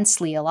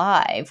intensely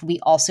alive,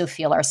 we also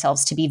feel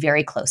ourselves to be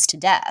very close to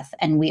death.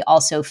 And we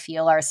also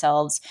feel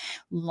ourselves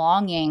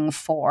longing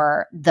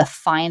for the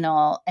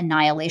final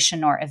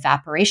annihilation or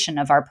evaporation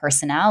of our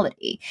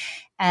personality.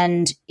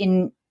 And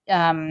in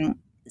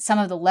some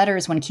of the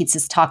letters, when Keats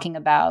is talking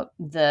about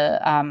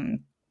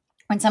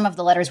when some of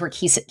the letters where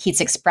Keats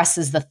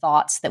expresses the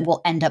thoughts that will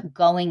end up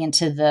going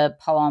into the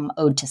poem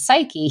Ode to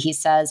Psyche, he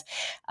says,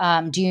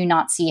 do you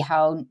not see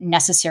how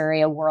necessary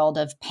a world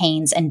of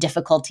pains and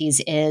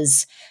difficulties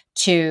is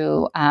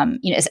to,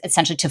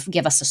 essentially to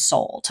give us a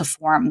soul, to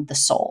form the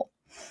soul,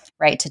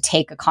 right? To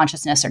take a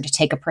consciousness or to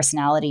take a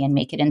personality and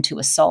make it into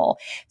a soul.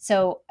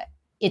 So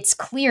it's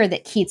clear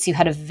that Keats, who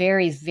had a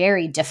very,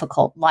 very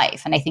difficult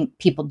life, and I think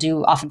people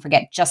do often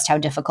forget just how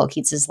difficult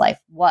Keats's life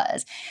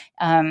was,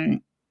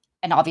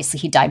 and obviously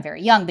he died very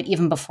young, but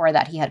even before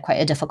that, he had quite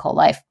a difficult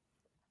life.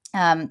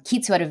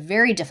 Keats, who had a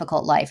very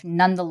difficult life,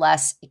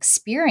 nonetheless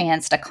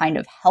experienced a kind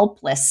of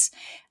helpless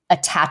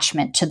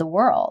attachment to the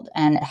world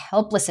and a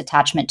helpless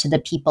attachment to the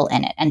people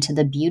in it and to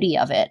the beauty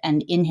of it.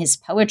 And in his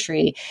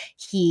poetry,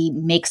 he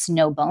makes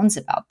no bones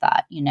about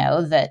that,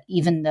 that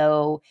even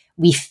though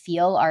we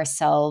feel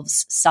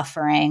ourselves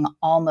suffering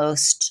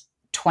almost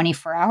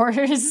 24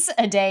 hours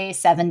a day,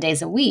 7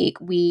 days a week,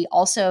 we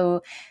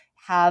also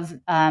have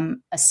a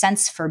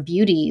sense for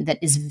beauty that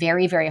is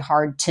very, very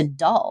hard to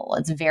dull.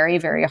 It's very,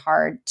 very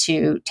hard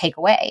to take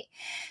away.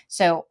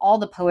 So all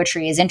the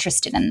poetry is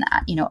interested in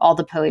that. All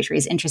the poetry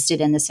is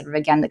interested in this sort of,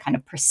 again, the kind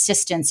of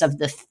persistence of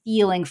the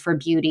feeling for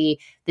beauty,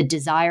 the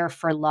desire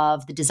for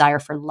love, the desire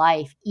for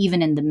life,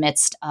 even in the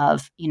midst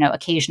of,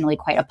 occasionally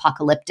quite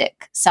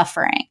apocalyptic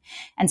suffering.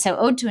 And so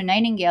Ode to a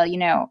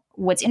Nightingale,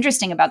 what's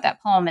interesting about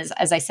that poem is,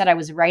 as I said, I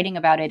was writing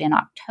about it in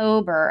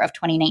October of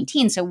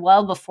 2019. So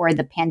well before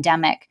the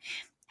pandemic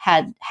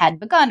had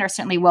begun, or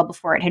certainly well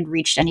before it had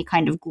reached any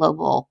kind of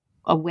global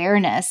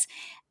awareness.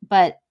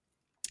 But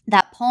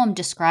that poem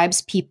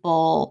describes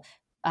people,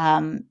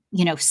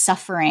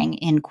 suffering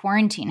in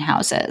quarantine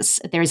houses.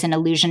 There's an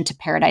allusion to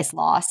Paradise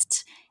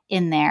Lost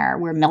in there,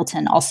 where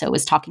Milton also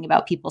was talking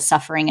about people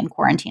suffering in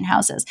quarantine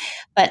houses.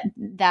 But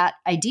that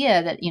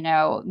idea that,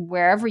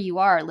 wherever you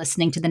are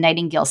listening to the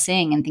nightingale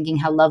sing and thinking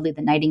how lovely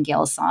the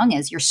nightingale's song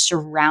is, you're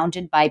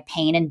surrounded by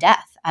pain and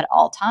death at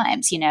all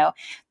times.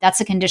 That's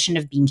a condition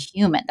of being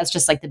human. That's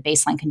just like the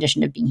baseline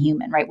condition of being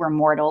human, right? We're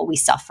mortal, we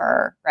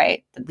suffer,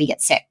 right? We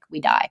get sick, we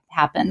die, it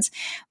happens.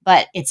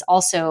 But it's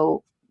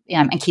also,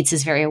 and Keats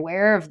is very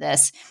aware of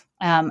this,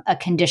 a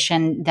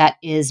condition that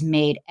is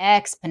made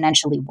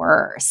exponentially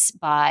worse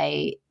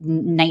by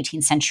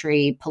 19th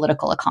century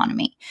political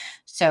economy.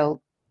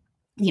 So,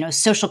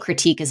 social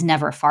critique is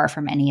never far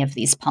from any of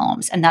these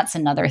poems. And that's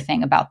another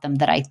thing about them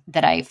that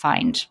I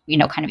find,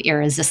 kind of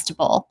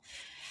irresistible.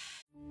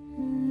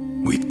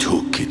 We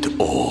took it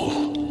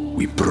all.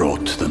 We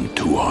brought them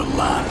to our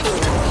land.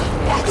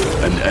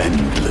 An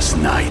endless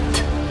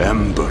night,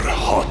 ember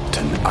hot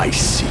and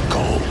icy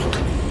cold.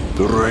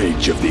 The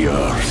rage of the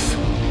earth.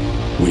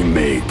 We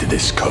made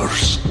this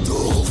curse.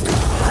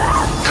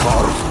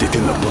 Carved it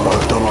in the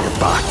blood on our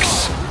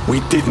backs. We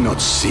did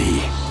not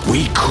see.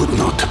 We could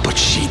not, but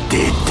she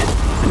did.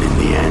 And in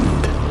the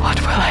end... What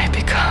will I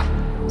become?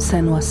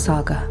 Senua's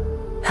Saga.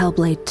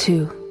 Hellblade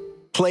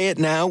 2. Play it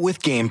now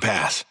with Game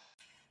Pass.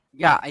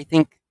 Yeah, I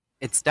think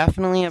it's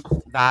definitely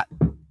that...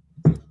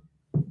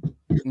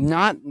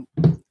 Not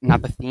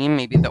the theme,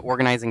 maybe the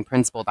organizing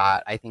principle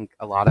that I think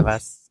a lot of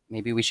us,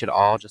 maybe we should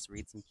all just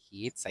read some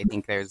Keats. I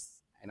think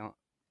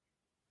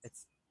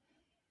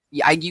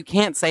you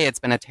can't say it's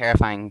been a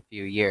terrifying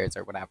few years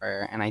or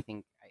whatever. And I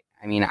think,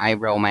 I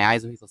roll my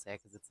eyes when people say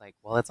it because it's like,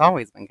 well, it's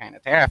always been kind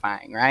of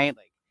terrifying, right?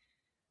 Like,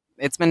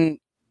 it's been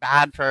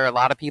bad for a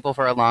lot of people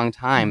for a long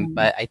time,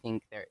 but I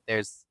think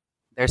there's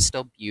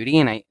still beauty.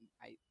 And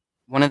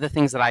one of the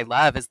things that I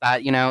love is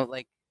that,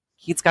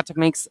 Keats got to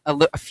make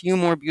a few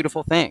more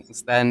beautiful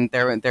things. Then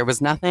there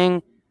was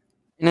nothing,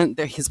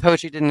 his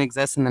poetry didn't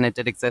exist, and then it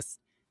did exist,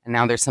 and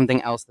now there's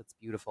something else that's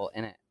beautiful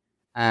in it.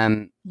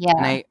 And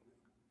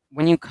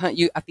when you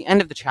at the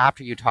end of the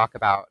chapter, you talk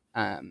about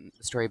the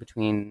story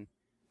between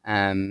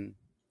a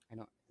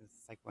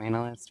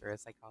psychoanalyst or a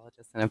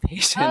psychologist and a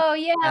patient. Oh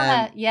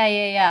yeah,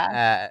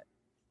 yeah.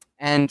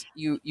 And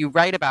you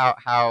write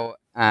about how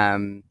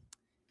the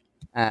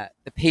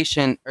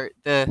patient or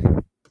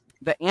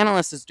the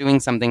analyst is doing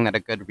something that a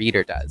good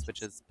reader does,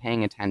 which is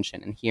paying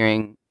attention and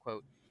hearing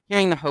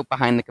the hope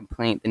behind the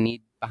complaint, the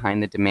need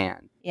behind the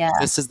demand. Yeah.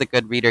 Just as the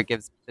good reader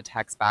gives the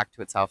text back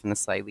to itself in a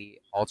slightly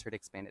altered,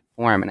 expanded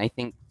form. And I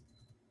think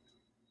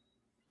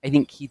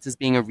Keats is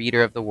being a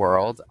reader of the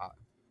world,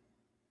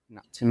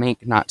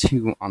 not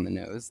too on the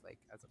nose, like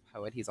as a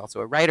poet, he's also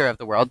a writer of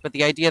the world. But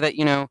the idea that,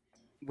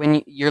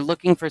 when you're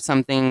looking for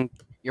something,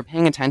 you're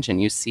paying attention,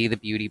 you see the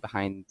beauty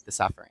behind the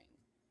suffering.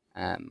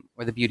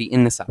 Or the beauty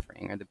in the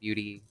suffering, or the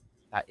beauty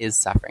that is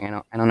suffering.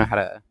 I don't know how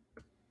to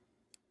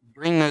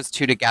bring those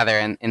two together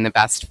in the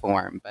best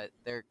form, but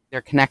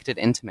they're connected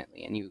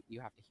intimately, and you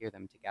have to hear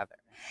them together.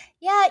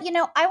 Yeah,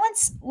 I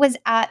once was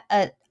at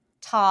a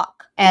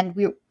talk, and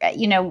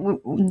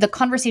the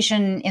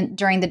conversation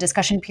during the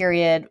discussion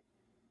period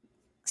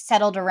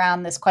settled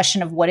around this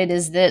question of what it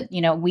is that,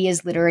 we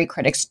as literary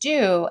critics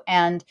do.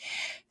 And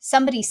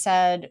somebody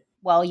said,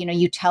 well,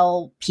 you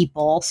tell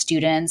people,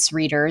 students,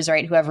 readers,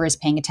 right, whoever is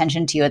paying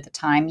attention to you at the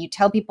time, you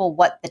tell people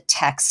what the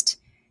text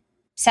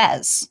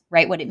says,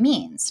 right, what it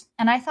means.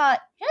 And I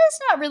thought, it's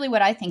not really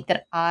what I think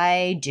that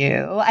I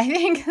do. I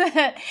think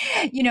that,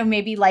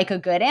 maybe like a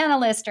good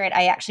analyst, right,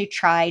 I actually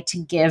try to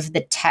give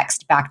the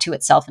text back to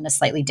itself in a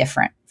slightly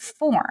different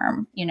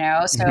form,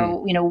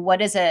 So,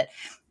 what is it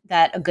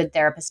that a good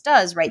therapist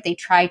does, right? They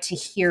try to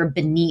hear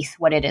beneath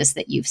what it is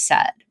that you've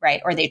said,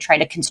 right? Or they try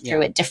to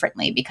construe it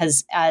differently,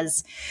 because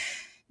as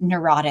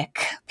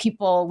neurotic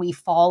people, we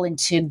fall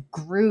into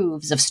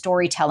grooves of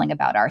storytelling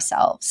about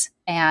ourselves.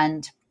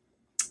 And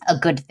a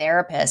good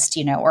therapist,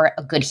 or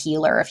a good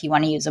healer, if you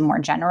want to use a more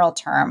general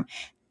term,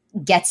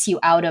 gets you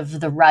out of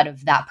the rut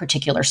of that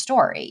particular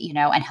story,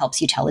 and helps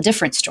you tell a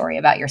different story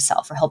about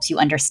yourself, or helps you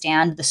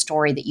understand the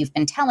story that you've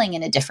been telling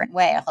in a different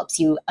way, or helps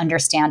you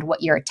understand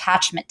what your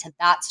attachment to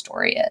that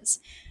story is,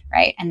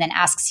 right? And then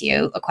asks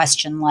you a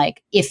question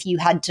like, if you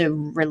had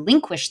to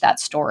relinquish that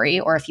story,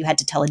 or if you had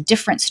to tell a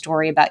different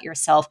story about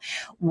yourself,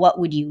 what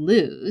would you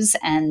lose?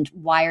 And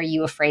why are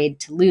you afraid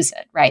to lose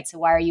it, right? So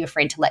why are you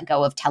afraid to let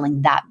go of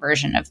telling that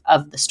version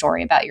of the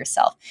story about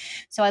yourself?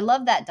 So I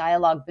love that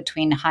dialogue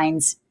between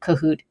Heinz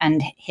Kohut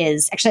and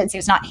actually I'd say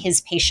it's not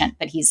his patient,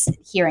 but he's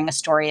hearing a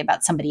story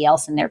about somebody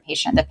else and their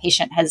patient. The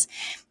patient has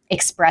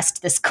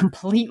expressed this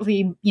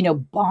completely,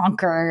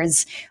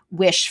 bonkers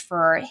wish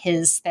for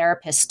his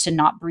therapist to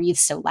not breathe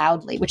so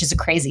loudly, which is a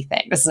crazy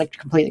thing. This is like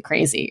completely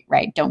crazy,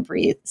 right? Don't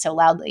breathe so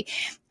loudly.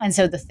 And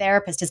so the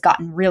therapist has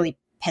gotten really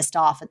pissed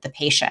off at the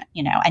patient,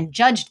 and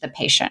judged the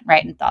patient,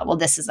 right? And thought, well,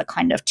 this is a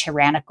kind of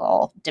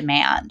tyrannical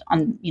demand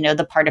on,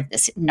 the part of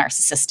this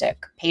narcissistic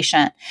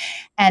patient.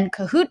 And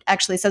Kohut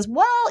actually says,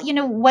 well,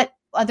 what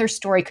other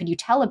story could you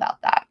tell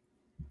about that?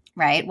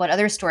 Right? What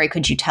other story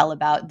could you tell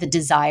about the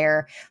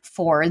desire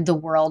for the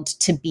world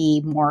to be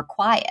more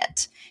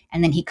quiet?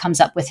 And then he comes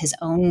up with his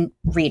own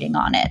reading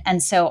on it.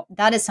 And so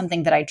that is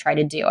something that I try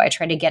to do. I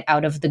try to get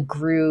out of the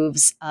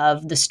grooves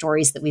of the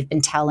stories that we've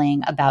been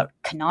telling about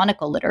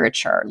canonical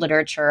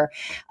literature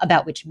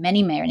about which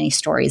many, many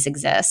stories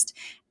exist.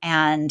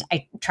 And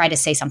I try to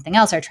say something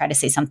else, or try to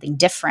say something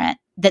different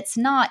that's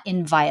not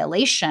in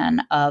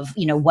violation of,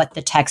 what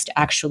the text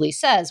actually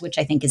says, which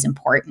I think is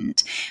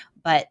important,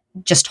 but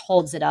just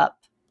holds it up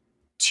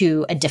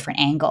to a different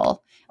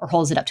angle, or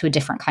holds it up to a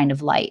different kind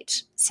of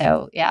light.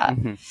 So, yeah.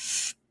 Mm-hmm.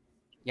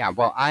 Yeah,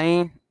 well,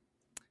 I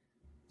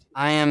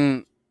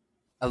am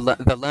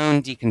the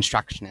lone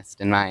deconstructionist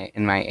in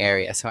my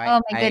area. So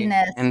my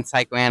goodness. I'm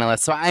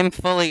psychoanalyst. So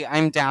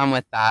I'm down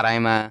with that.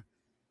 I'm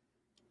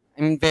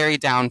very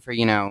down for,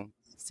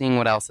 seeing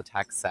what else a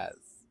text says.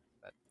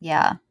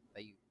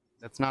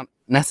 That's not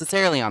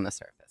necessarily on the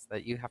surface,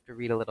 that you have to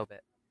read a little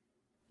bit.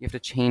 You have to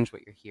change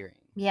what you're hearing.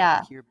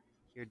 Yeah. Hear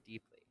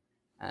deeply.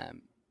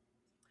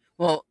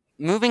 Well,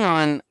 moving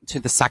on to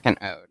the second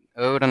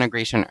ode on a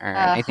Grecian urn.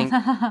 I think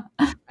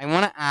I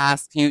want to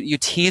ask you. You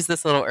teased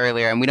this a little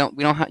earlier, and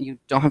you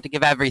don't have to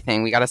give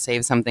everything. We got to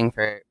save something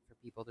for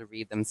people to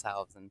read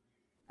themselves.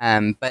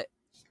 And but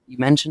you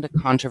mentioned a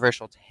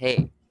controversial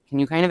take. Can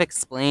you kind of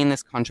explain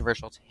this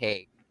controversial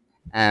take,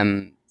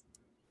 and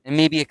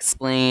maybe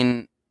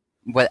explain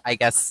what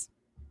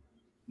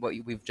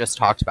we've just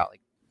talked about,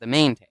 like the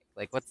main take?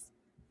 Like, what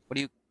are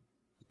you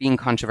being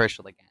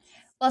controversial against?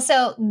 Well,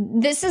 so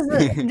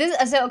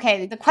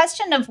okay. The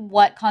question of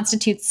what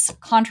constitutes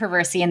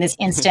controversy in this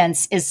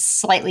instance is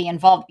slightly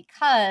involved,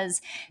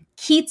 because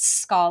Keats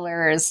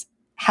scholars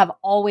have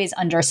always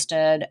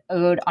understood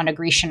Ode on a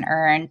Grecian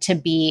Urn to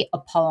be a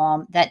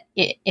poem that,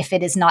 if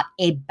it is not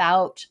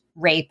about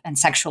rape and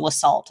sexual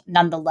assault,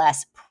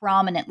 nonetheless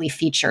prominently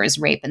features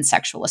rape and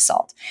sexual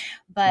assault.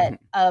 But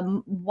a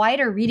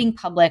wider reading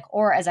public,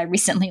 or as I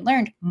recently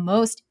learned,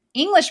 most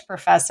English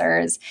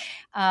professors,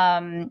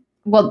 a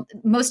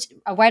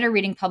wider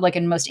reading public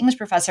and most English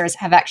professors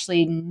have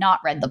actually not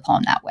read the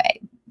poem that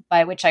way,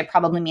 by which I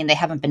probably mean they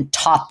haven't been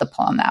taught the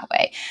poem that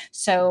way.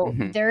 So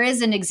there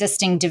is an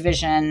existing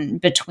division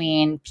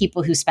between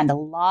people who spend a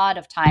lot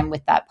of time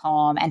with that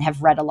poem and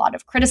have read a lot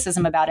of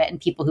criticism about it, and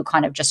people who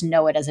kind of just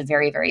know it as a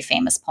very, very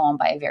famous poem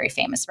by a very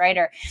famous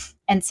writer.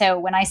 And so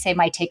when I say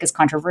my take is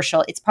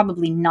controversial, it's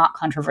probably not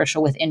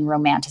controversial within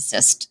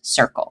Romanticist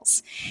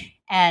circles.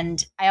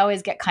 And I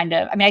always get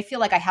I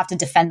feel like I have to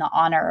defend the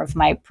honor of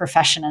my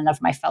profession and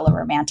of my fellow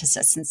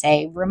Romanticists, and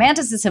say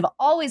Romanticists have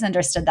always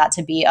understood that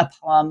to be a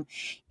poem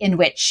in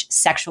which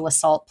sexual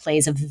assault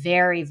plays a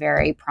very,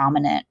 very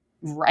prominent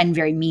and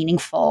very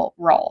meaningful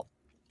role.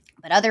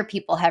 But other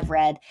people have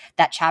read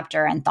that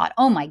chapter and thought,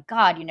 oh my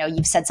God,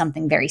 you've said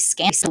something very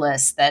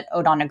scandalous, that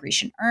Ode on a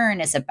Grecian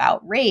Urn is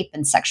about rape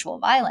and sexual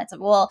violence.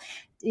 Well,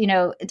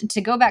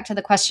 to go back to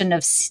the question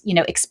of,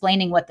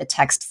 explaining what the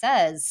text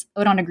says,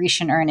 Ode on a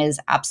Grecian Urn is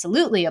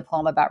absolutely a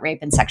poem about rape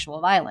and sexual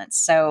violence.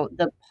 So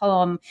the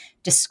poem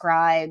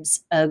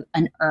describes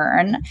an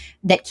urn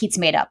that Keats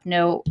made up.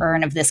 No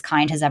urn of this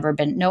kind has ever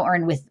been, no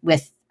urn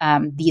with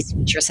these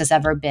features has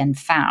ever been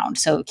found.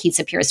 So Keats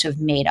appears to have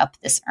made up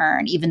this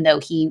urn, even though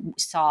he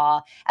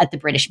saw at the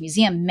British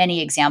Museum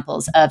many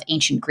examples of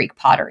ancient Greek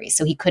pottery.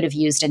 So he could have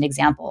used an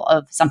example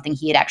of something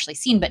he had actually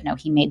seen, but no,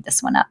 he made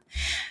this one up.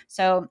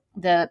 So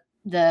the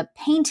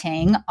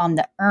painting on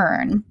the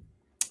urn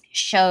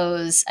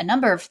shows a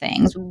number of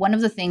things. One of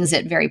the things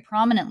it very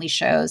prominently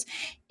shows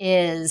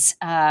is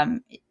a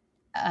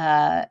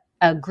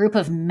group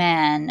of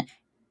men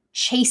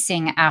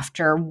chasing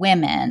after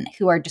women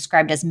who are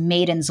described as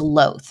maidens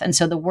loath. And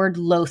so the word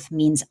loath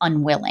means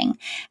unwilling.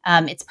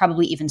 It's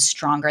probably even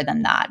stronger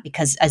than that,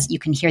 because as you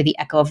can hear the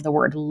echo of the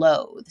word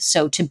loathe.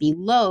 So to be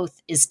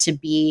loath is to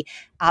be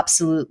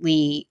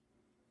absolutely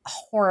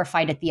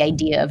horrified at the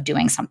idea of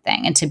doing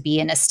something and to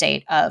be in a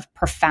state of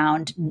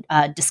profound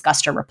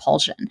disgust or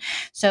repulsion.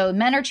 So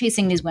men are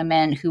chasing these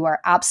women who are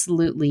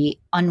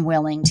absolutely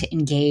unwilling to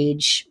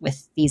engage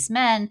with these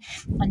men.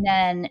 And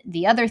then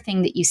the other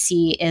thing that you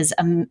see is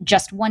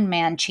just one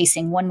man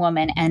chasing one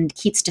woman, and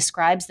Keats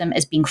describes them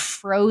as being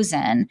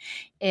frozen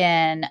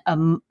in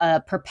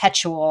a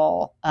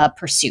perpetual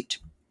pursuit.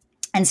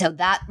 And so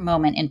that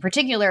moment in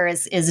particular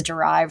is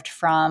derived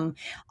from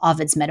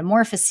Ovid's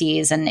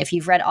Metamorphoses. And if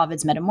you've read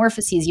Ovid's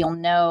Metamorphoses, you'll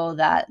know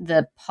that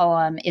the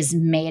poem is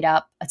made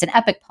up. It's an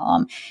epic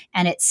poem,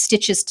 and it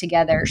stitches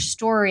together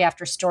story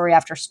after story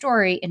after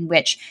story in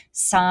which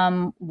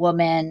some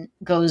woman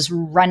goes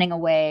running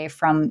away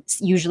from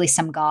usually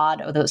some god,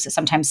 although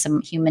sometimes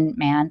some human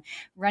man,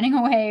 running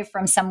away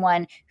from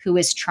someone who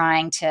is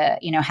trying to,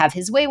 have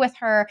his way with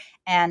her.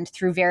 And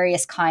through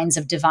various kinds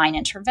of divine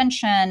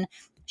intervention,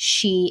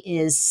 she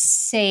is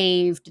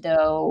saved,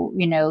 though,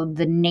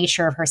 the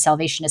nature of her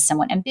salvation is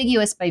somewhat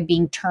ambiguous, by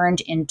being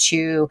turned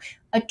into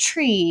a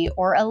tree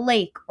or a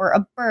lake or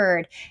a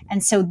bird.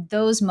 And so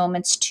those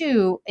moments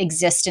too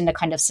exist in a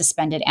kind of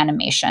suspended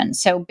animation.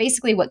 So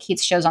basically what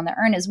Keats shows on the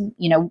urn is,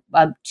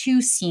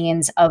 two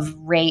scenes of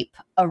rape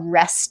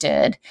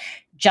arrested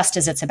just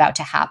as it's about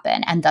to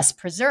happen, and thus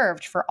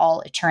preserved for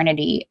all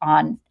eternity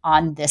on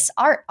this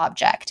art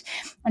object.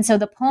 And so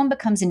the poem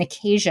becomes an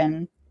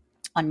occasion.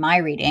 On my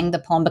reading, the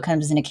poem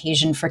becomes an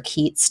occasion for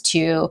Keats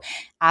to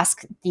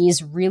ask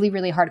these really,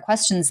 really hard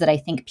questions that I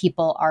think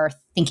people are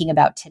thinking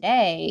about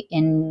today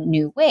in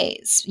new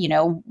ways.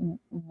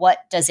 What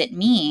does it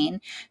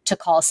mean to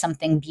call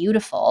something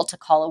beautiful, to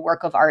call a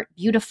work of art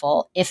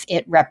beautiful, if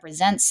it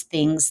represents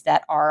things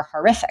that are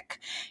horrific?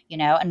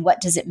 And what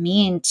does it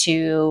mean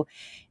to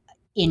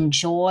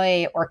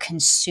enjoy or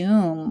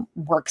consume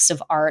works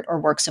of art or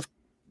works of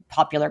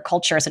popular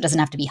culture? So it doesn't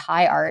have to be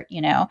high art,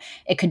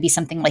 it could be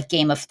something like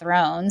Game of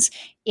Thrones,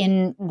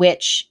 in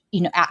which,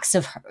 acts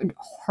of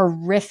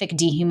horrific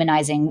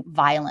dehumanizing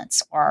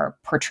violence are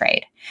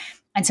portrayed.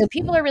 And so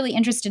people are really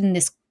interested in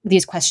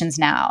these questions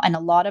now. And a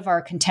lot of our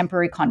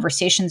contemporary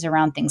conversations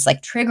around things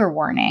like trigger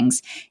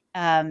warnings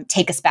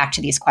take us back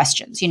to these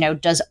questions.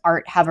 Does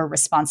art have a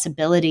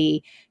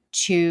responsibility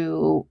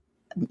to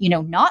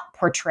not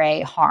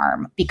portray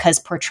harm, because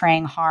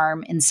portraying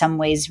harm in some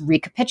ways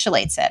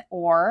recapitulates it?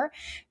 Or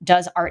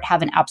does art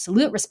have an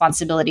absolute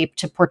responsibility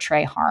to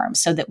portray harm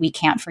so that we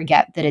can't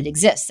forget that it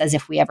exists, as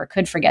if we ever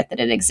could forget that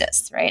it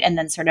exists, right? And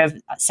then sort of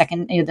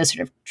second, the sort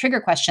of trigger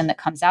question that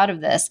comes out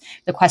of this,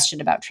 the question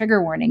about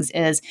trigger warnings,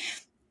 is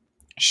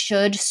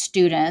should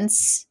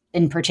students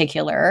in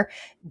particular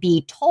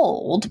be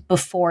told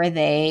before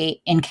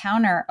they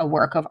encounter a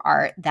work of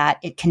art that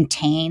it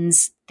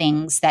contains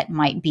things that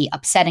might be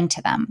upsetting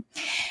to them?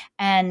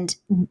 And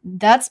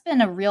that's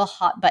been a real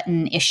hot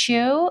button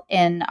issue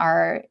in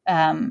our,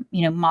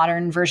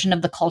 modern version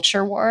of the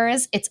culture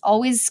wars. It's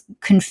always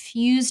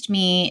confused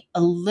me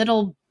a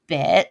little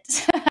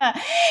bit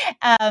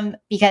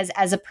because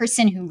as a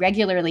person who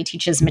regularly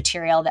teaches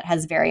material that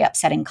has very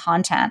upsetting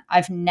content,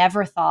 I've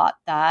never thought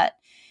that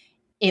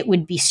it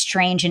would be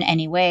strange in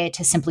any way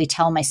to simply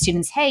tell my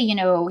students, hey,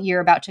 you're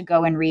about to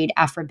go and read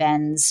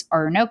Afraben's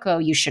Orinoco.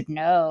 You should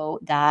know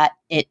that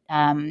it,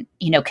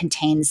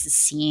 contains the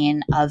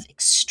scene of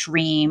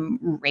extreme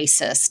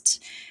racist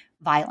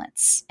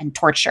violence and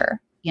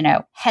torture,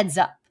 heads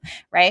up,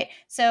 right?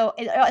 So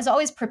it has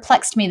always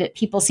perplexed me that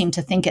people seem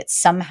to think it's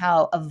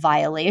somehow a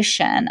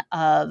violation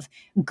of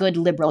good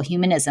liberal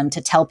humanism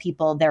to tell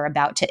people they're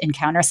about to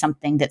encounter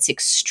something that's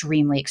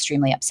extremely,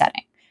 extremely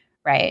upsetting,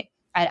 right?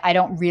 I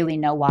don't really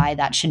know why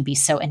that should be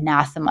so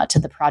anathema to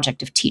the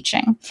project of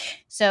teaching.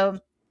 So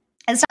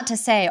it's not to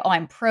say,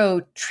 I'm pro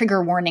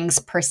trigger warnings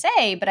per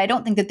se, but I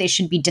don't think that they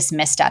should be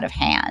dismissed out of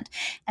hand.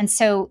 And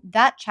so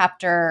that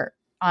chapter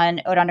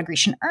on Ode on a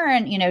Grecian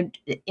Urn,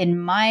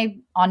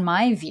 on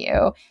my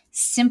view,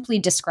 simply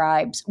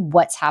describes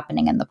what's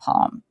happening in the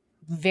poem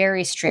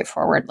very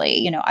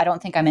straightforwardly. I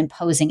don't think I'm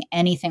imposing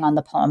anything on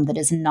the poem that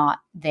is not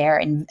there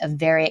in a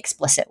very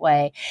explicit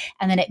way.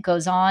 And then it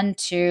goes on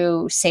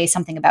to say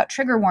something about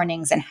trigger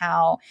warnings and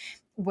how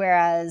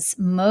whereas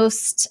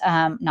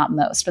not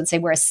most, but say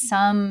whereas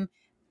some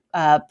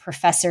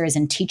professors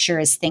and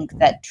teachers think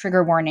that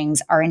trigger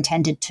warnings are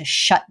intended to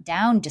shut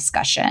down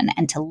discussion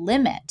and to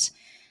limit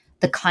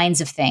the kinds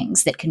of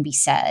things that can be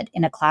said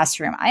in a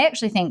classroom. I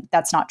actually think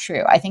that's not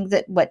true. I think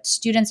that what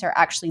students are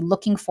actually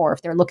looking for,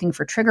 if they're looking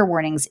for trigger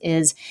warnings,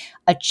 is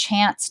a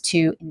chance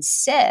to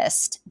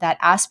insist that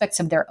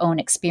aspects of their own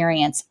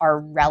experience are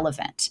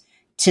relevant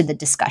to the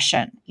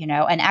discussion,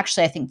 and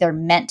actually I think they're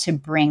meant to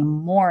bring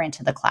more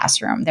into the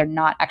classroom. They're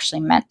not actually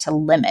meant to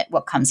limit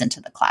what comes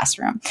into the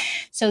classroom.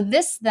 So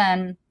this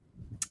then,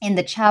 in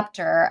the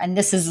chapter, and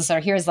this is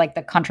here's like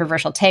the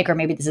controversial take, or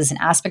maybe this is an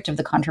aspect of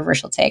the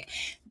controversial take.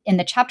 In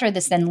the chapter,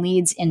 this then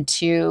leads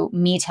into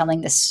me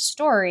telling this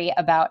story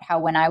about how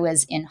when I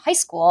was in high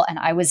school and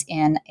I was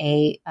in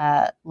a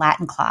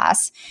Latin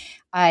class,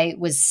 I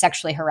was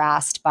sexually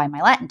harassed by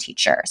my Latin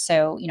teacher.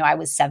 So, I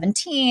was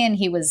 17,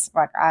 he was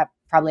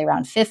probably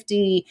around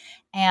 50,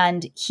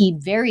 and he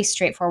very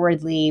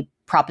straightforwardly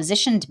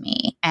propositioned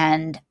me.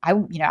 And I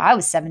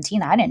was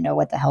 17. I didn't know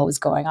what the hell was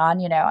going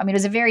on. It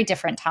was a very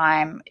different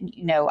time.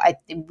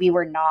 We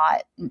were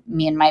not,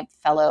 me and my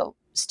fellow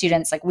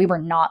students, we were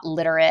not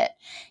literate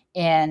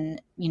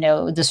in,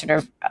 the sort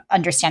of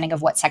understanding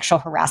of what sexual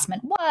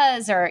harassment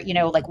was, or,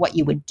 what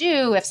you would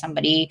do if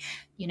somebody,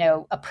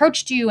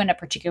 approached you in a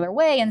particular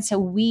way. And so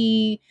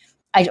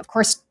I of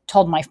course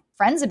told my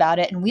friends about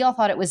it, and we all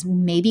thought it was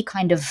maybe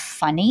kind of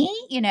funny,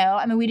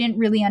 we didn't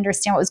really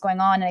understand what was going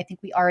on. And I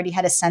think we already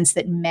had a sense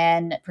that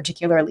men,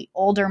 particularly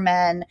older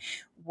men,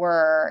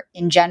 were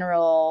in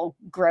general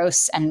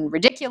gross and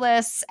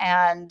ridiculous,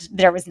 and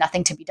there was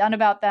nothing to be done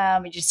about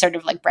them. We just sort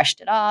of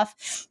brushed it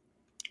off.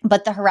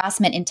 But the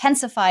harassment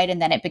intensified,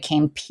 and then it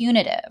became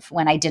punitive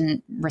when I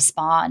didn't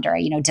respond, or,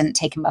 didn't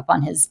take him up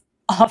on his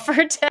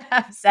offer to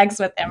have sex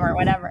with him or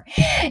whatever,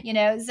 so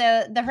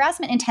the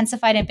harassment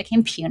intensified and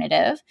became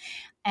punitive.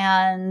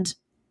 And,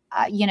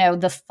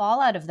 the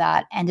fallout of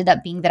that ended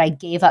up being that I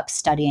gave up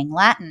studying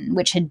Latin,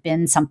 which had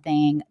been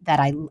something that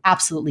I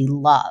absolutely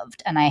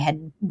loved. And I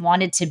had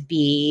wanted to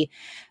be,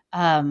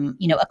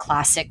 a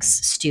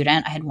classics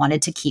student. I had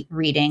wanted to keep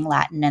reading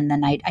Latin. And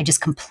then I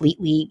just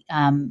completely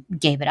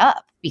gave it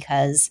up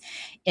because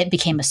it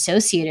became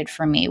associated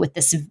for me with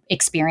this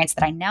experience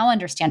that I now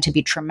understand to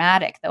be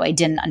traumatic, though I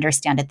didn't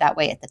understand it that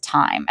way at the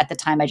time. At the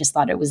time, I just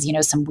thought it was,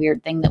 some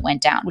weird thing that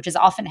went down, which is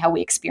often how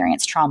we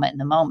experience trauma in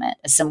the moment,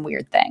 as some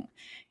weird thing.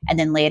 And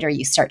then later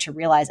you start to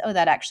realize, oh,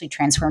 that actually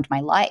transformed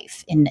my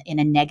life in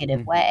a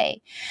negative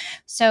way.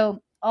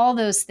 So all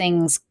those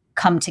things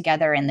come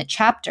together in the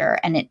chapter.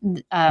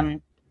 And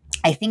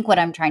I think what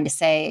I'm trying to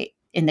say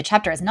in the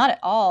chapter is not at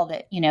all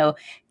that,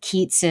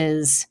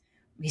 Keats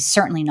he's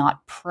certainly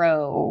not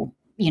pro,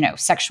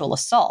 sexual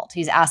assault.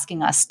 He's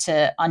asking us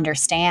to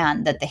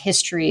understand that the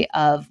history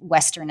of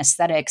Western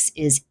aesthetics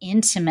is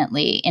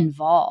intimately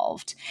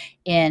involved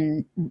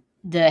in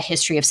the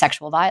history of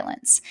sexual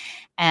violence.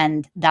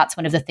 And that's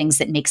one of the things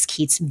that makes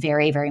Keats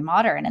very, very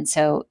modern. And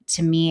so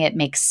to me, it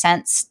makes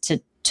sense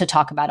to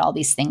talk about all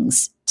these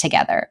things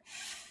together.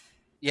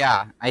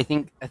 Yeah, I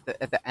think at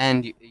the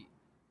end,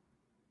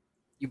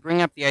 you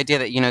bring up the idea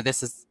that,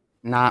 this is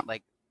not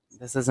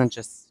this isn't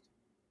just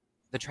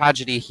the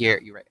tragedy here.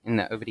 You're right, in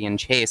the Ovidian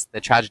chase,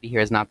 the tragedy here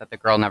is not that the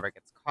girl never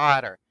gets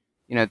caught, or,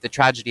 the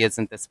tragedy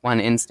isn't this one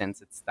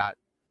instance. It's that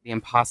the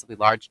impossibly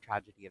large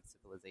tragedy of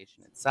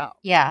civilization itself.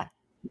 Yeah.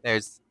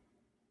 It's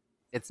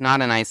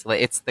not an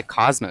isolate, it's the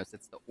cosmos,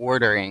 it's the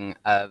ordering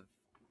of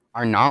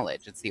our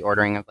knowledge. It's the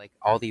ordering of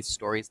all these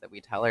stories that we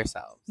tell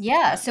ourselves.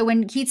 Yeah. So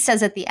when Keats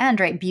says at the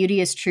end, right,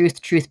 beauty is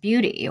truth, truth,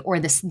 beauty,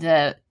 or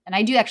and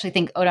I do actually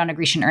think Ode on a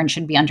Grecian Urn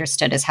should be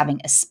understood as having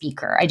a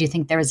speaker. I do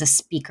think there is a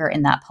speaker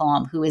in that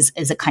poem who is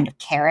a kind of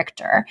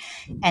character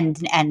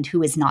and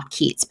who is not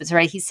Keats. But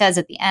right, he says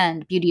at the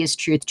end, beauty is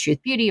truth,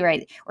 truth, beauty,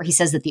 right? Or he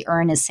says that the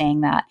urn is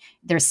saying that.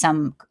 There's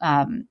some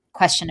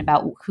question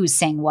about who's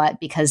saying what,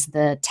 because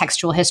the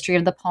textual history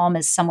of the poem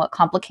is somewhat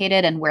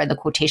complicated, and where the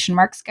quotation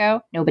marks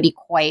go, nobody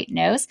quite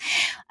knows.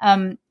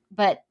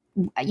 But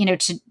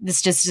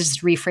this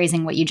just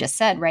rephrasing what you just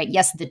said, right?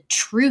 Yes, the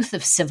truth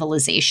of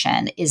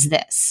civilization is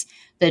this.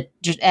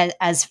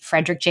 As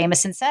Frederick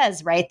Jameson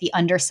says, right? The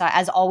underside,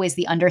 as always,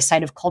 the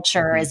underside of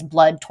culture is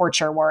blood,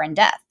 torture, war, and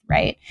death,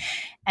 right?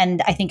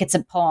 And I think it's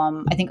a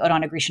poem. I think Ode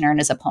on a Grecian Urn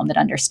is a poem that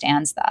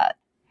understands that.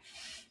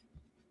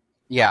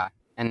 Yeah,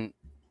 and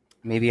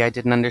maybe I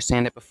didn't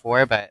understand it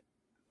before, but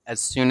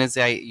as soon as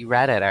you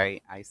read it,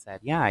 I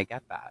said, yeah, I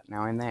get that.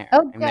 Now I'm there.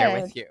 Oh, I'm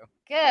there with you.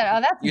 Good. Oh,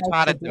 that's you nice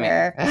taught it to me.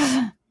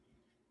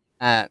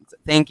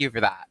 Thank you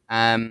for that.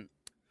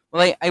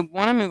 Well, I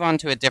want to move on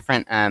to a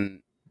different, to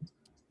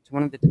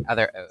one of the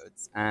other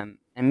odes, and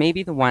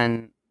maybe the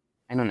one,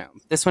 I don't know,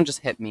 this one just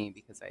hit me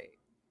because of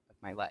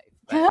my life.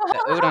 But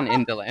the Ode on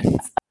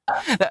Indolence.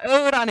 The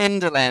Ode on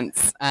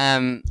Indolence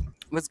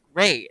was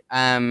great.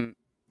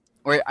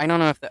 Or I don't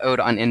know if the Ode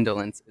on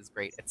Indolence is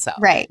great itself.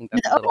 Right. I think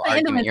that's the Ode on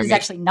Indolence is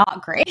actually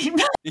not great.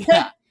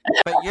 Yeah.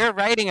 But your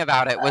writing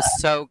about it was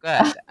so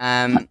good.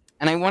 And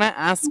I want to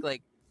ask,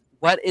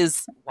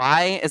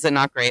 why is it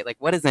not great? Like,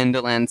 what is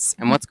indolence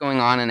and what's going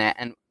on in it?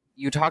 And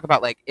you talk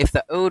about like if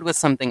the ode was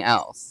something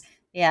else.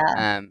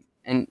 Yeah.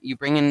 And you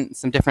bring in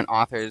some different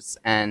authors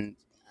and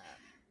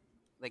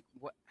like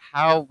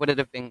how would it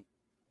have been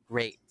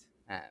great?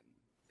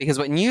 Because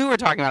when you were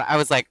talking about it, I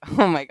was like,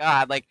 oh my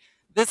God, like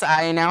this,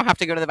 I now have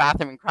to go to the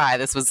bathroom and cry.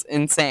 This was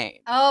insane.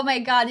 Oh my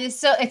God.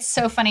 It's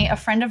so funny. A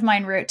friend of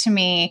mine wrote to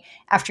me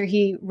after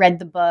he read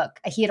the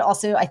book. He had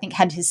also, I think,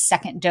 had his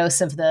second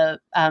dose of the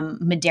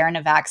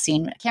Moderna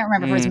vaccine. I can't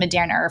remember if it was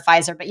Moderna or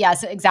Pfizer, but yeah,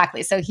 so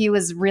exactly. So he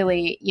was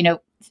really,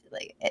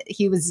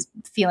 he was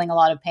feeling a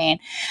lot of pain.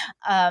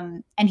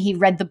 And he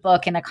read the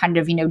book in a kind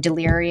of,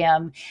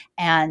 delirium,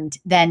 and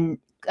then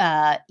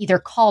either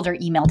called or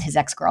emailed his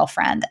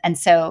ex-girlfriend. And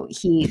so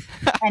he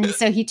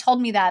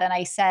told me that. And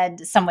I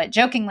said, somewhat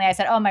jokingly, I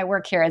said, oh, my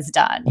work here is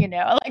done,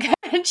 like I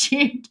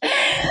achieved.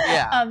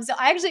 Yeah. So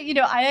I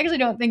actually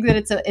don't think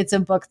that it's a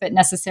book that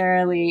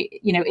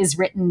necessarily, is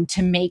written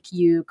to make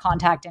you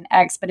contact an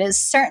ex, but it's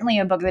certainly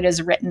a book that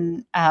is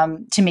written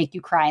to make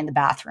you cry in the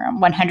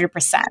bathroom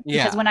 100%.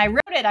 Yeah. Because when I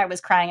wrote it, I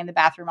was crying in the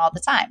bathroom all the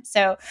time.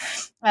 So,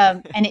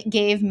 and it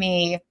gave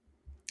me,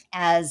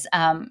 as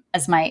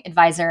my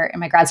advisor and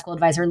my grad school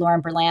advisor,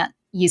 Lauren Berlant,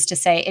 used to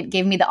say, it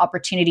gave me the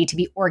opportunity to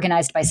be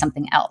organized by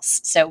something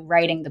else. So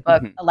writing the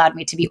book allowed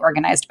me to be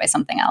organized by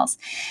something else.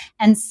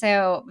 And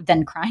so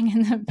then crying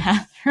in the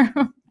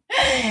bathroom.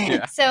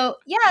 Yeah. So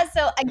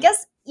I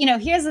guess,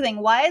 here's the thing.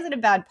 Why is it a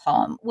bad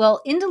poem?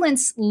 Well,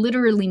 indolence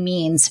literally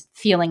means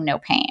feeling no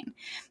pain.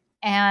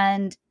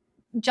 And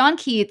John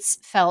Keats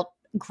felt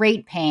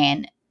great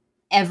pain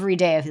every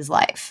day of his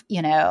life,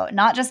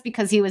 not just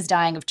because he was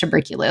dying of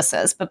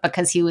tuberculosis, but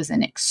because he was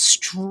an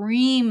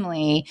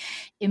extremely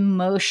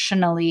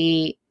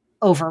emotionally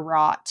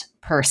overwrought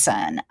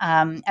person.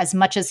 As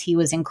much as he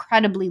was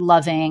incredibly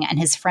loving and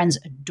his friends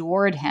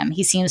adored him,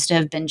 he seems to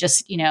have been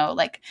just,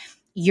 like,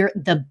 you're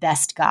the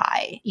best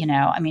guy.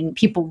 I mean,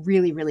 people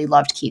really, really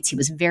loved Keats. He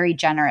was very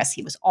generous.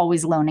 He was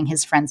always loaning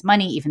his friends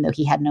money, even though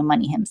he had no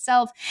money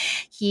himself.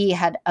 He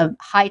had a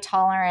high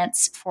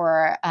tolerance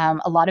for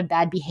a lot of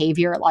bad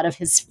behavior. A lot of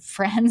his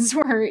friends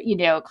were,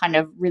 kind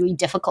of really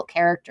difficult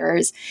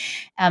characters,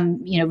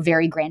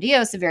 very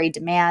grandiose, very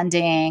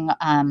demanding,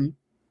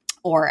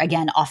 or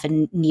again,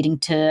 often needing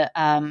to,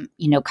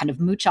 kind of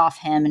mooch off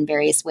him in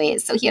various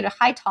ways. So he had a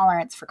high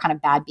tolerance for kind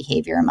of bad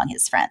behavior among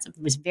his friends.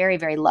 He was very,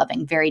 very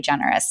loving, very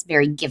generous,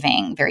 very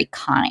giving, very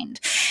kind,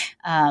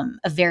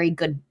 a very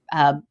good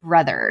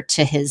brother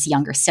to his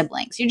younger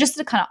siblings. You're just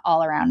a kind of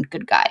all around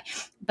good guy.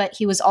 But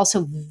he was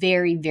also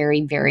very,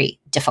 very, very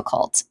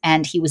difficult.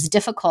 And he was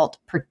difficult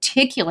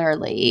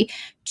particularly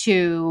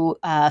to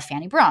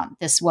Fanny Brawne,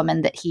 this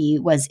woman that he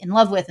was in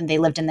love with, and they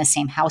lived in the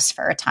same house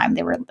for a time.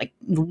 They were like,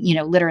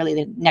 literally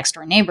the next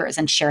door neighbors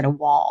and shared a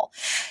wall.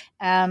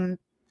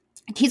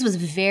 Keats was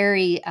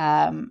very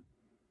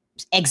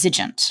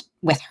exigent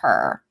with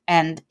her.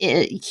 And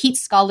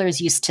Keats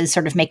scholars used to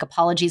sort of make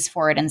apologies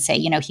for it and say,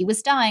 he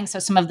was dying. So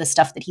some of the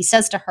stuff that he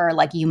says to her,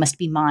 like, you must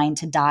be mine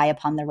to die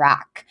upon the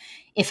rack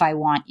if I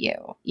want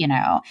you,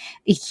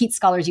 Keats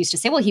scholars used to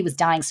say, well, he was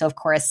dying. So of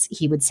course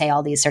he would say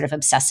all these sort of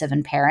obsessive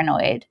and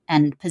paranoid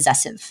and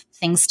possessive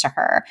things to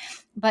her.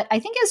 But I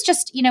think it's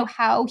just,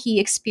 how he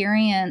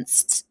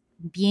experienced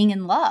being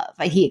in love.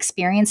 He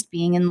experienced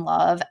being in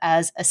love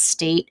as a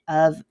state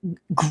of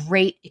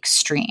great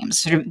extremes,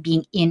 sort of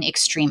being in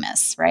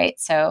extremis, right?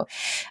 So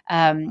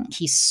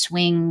he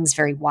swings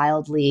very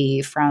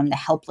wildly from the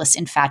helpless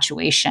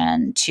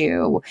infatuation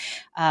to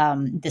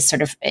this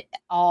sort of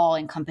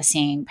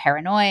all-encompassing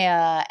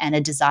paranoia and a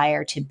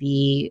desire to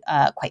be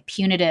quite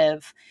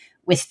punitive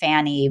with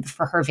Fanny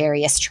for her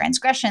various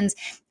transgressions.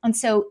 And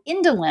so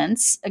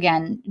indolence,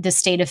 again, the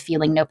state of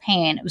feeling no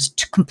pain, it was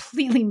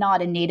completely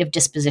not a native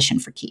disposition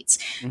for Keats.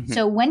 Mm-hmm.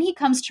 So when he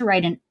comes to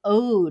write an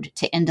ode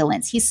to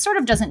indolence, he sort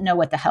of doesn't know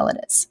what the hell it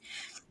is.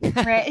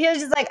 Right? He was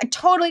just like,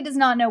 totally does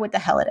not know what the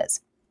hell it is.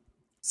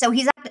 So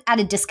he's at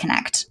a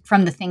disconnect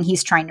from the thing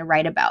he's trying to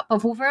write about.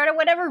 But for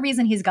whatever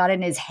reason, he's got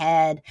in his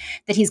head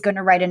that he's going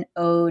to write an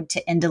ode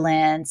to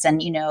indolence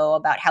and,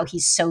 about how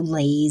he's so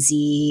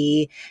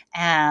lazy.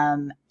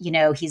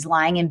 He's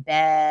lying in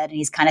bed and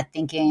he's kind of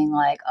thinking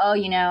like, oh,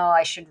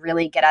 I should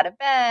really get out of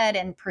bed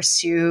and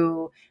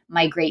pursue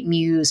my great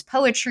muse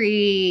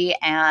poetry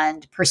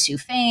and pursue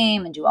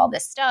fame and do all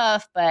this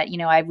stuff. But,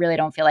 I really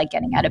don't feel like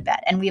getting out of bed.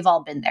 And we've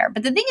all been there.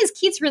 But the thing is,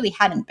 Keats really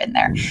hadn't been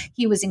there.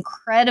 He was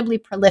incredibly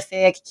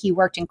prolific. He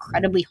worked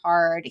incredibly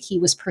hard. He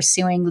was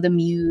pursuing the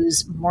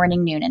muse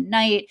morning, noon, and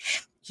night.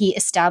 He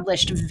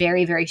established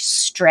very, very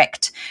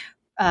strict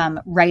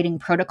writing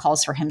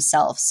protocols for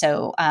himself.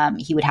 So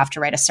he would have to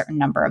write a certain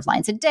number of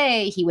lines a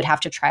day. He would have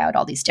to try out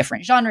all these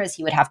different genres.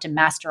 He would have to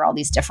master all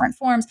these different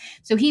forms.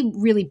 So he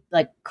really,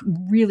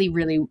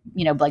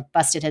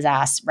 busted his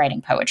ass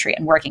writing poetry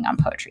and working on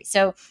poetry.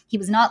 So he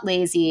was not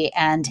lazy,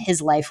 and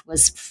his life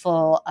was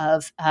full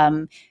of,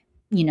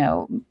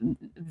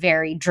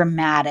 very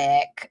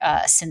dramatic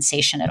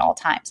sensation at all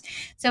times.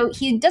 So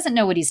he doesn't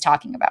know what he's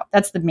talking about.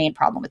 That's the main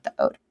problem with the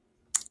ode.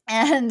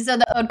 And so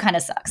the ode kind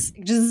of sucks.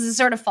 It just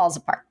sort of falls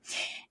apart.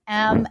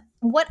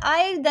 what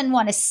I then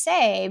want to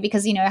say,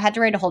 because, I had to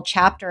write a whole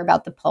chapter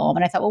about the poem,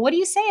 and I thought, well, what do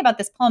you say about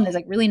this poem that's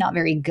like really not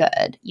very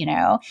good,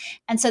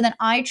 And so then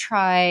I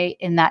try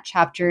in that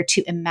chapter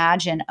to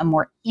imagine a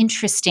more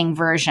interesting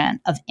version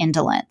of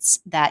indolence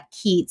that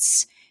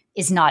Keats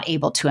is not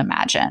able to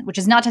imagine, which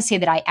is not to say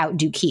that I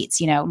outdo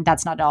Keats.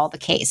 That's not at all the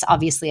case.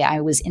 Obviously,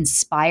 I was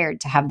inspired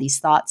to have these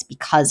thoughts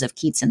because of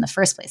Keats in the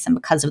first place and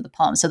because of the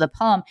poem. So the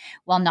poem,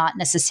 while not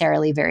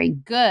necessarily very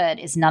good,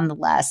 is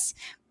nonetheless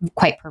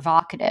quite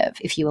provocative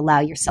if you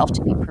allow yourself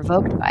to be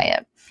provoked by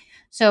it.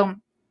 So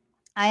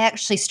I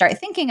actually start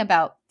thinking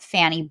about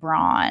Fanny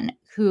Brawne,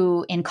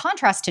 who, in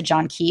contrast to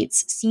John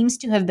Keats, seems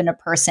to have been a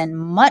person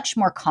much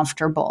more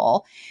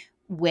comfortable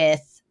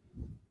with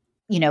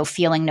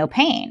feeling no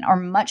pain, or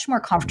much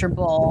more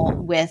comfortable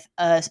with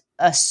a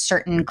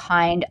certain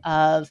kind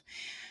of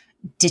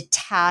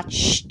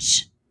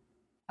detached,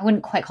 I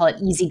wouldn't quite call it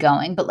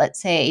easygoing, but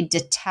let's say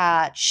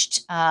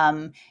detached,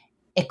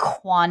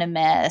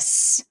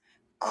 equanimous,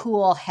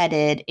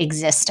 cool-headed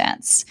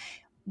existence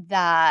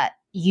that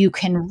you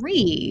can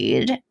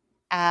read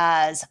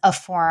as a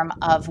form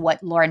of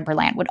what Lauren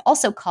Berlant would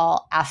also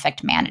call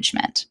affect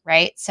management,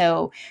 right?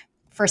 So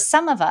for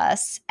some of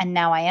us, and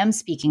now I am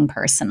speaking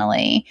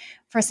personally,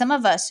 for some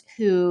of us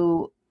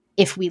who,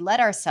 if we let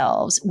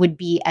ourselves, would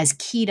be as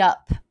keyed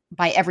up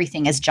by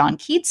everything as John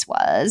Keats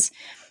was,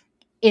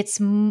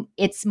 it's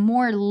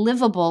more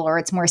livable, or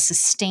it's more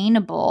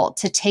sustainable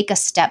to take a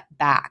step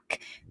back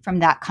from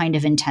that kind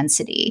of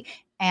intensity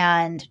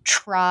and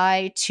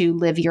try to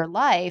live your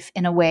life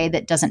in a way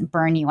that doesn't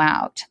burn you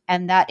out.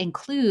 And that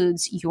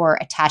includes your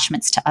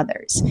attachments to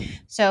others.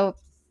 So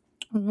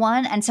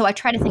I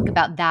try to think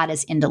about that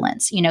as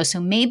indolence, so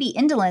maybe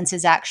indolence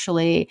is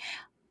actually,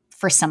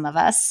 for some of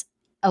us,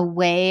 a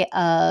way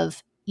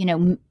of,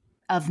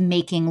 of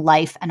making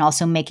life and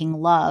also making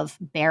love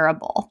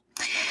bearable.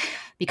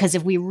 Because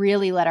if we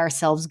really let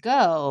ourselves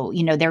go,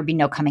 there would be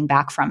no coming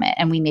back from it.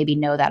 And we maybe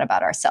know that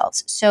about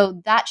ourselves.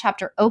 So that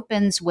chapter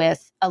opens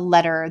with a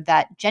letter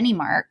that Jenny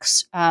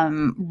Marks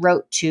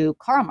wrote to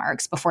Karl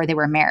Marx before they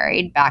were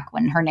married, back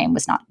when her name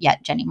was not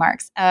yet Jenny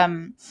Marks.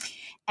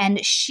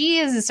 And she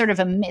is sort of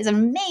an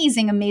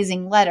amazing,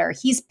 amazing letter.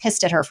 He's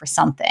pissed at her for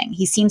something.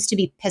 He seems to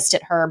be pissed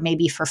at her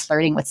maybe for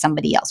flirting with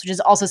somebody else, which is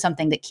also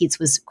something that Keats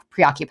was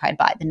preoccupied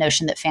by, the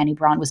notion that Fanny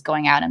Brawne was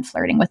going out and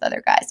flirting with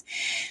other guys.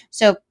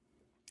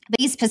 But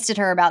he's pissed at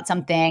her about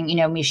something,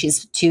 maybe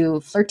she's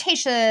too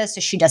flirtatious,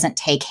 she doesn't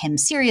take him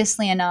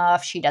seriously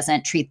enough, she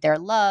doesn't treat their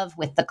love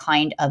with the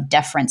kind of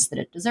deference that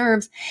it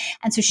deserves.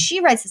 And so she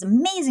writes this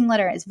amazing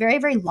letter. It's very,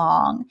 very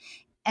long.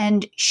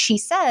 And she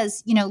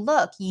says,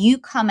 look, you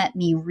come at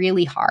me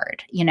really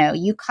hard.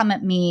 You come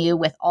at me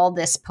with all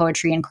this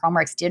poetry, and Karl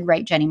Marx did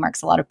write Jenny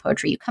Marks a lot of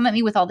poetry. You come at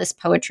me with all this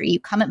poetry. You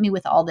come at me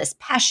with all this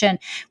passion,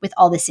 with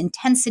all this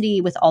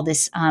intensity, with all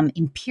this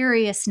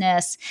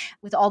imperiousness,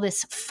 with all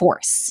this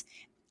force.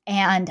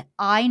 And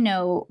I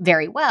know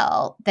very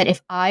well that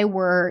if I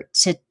were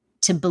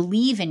to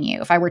believe in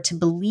you, if I were to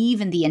believe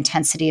in the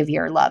intensity of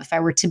your love, if I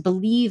were to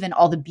believe in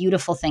all the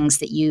beautiful things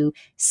that you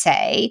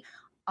say,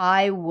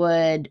 I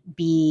would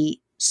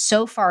be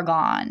so far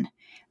gone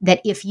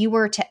that if you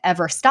were to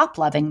ever stop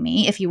loving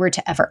me, if you were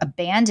to ever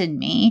abandon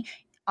me,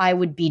 I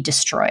would be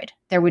destroyed.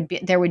 There would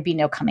be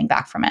no coming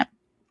back from it.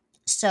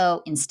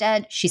 So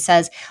instead, she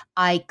says,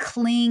 I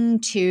cling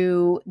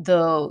to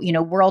the,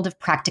 world of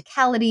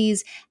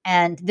practicalities.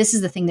 And this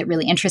is the thing that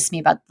really interests me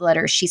about the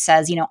letter. She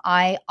says,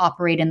 I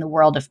operate in the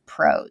world of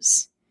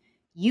prose.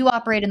 You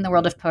operate in the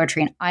world of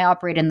poetry, and I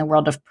operate in the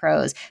world of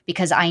prose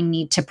because I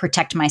need to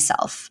protect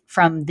myself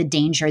from the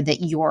danger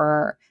that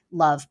your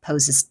love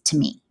poses to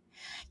me.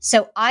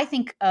 So I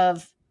think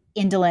of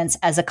indolence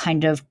as a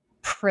kind of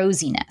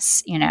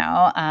prosiness,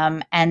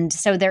 and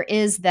so there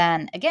is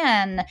then,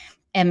 again,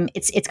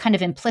 it's kind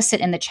of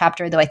implicit in the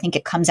chapter, though I think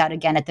it comes out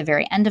again at the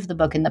very end of the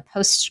book in the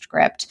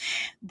postscript.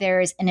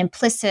 There's an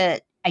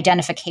implicit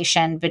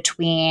identification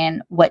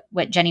between what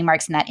Jenny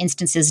Marks in that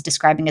instance is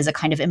describing as a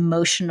kind of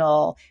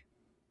emotional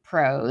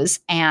prose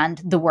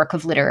and the work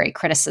of literary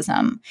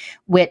criticism,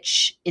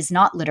 which is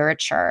not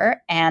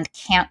literature and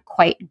can't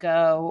quite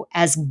go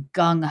as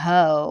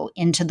gung-ho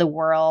into the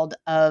world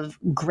of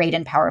great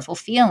and powerful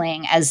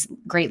feeling as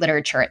great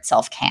literature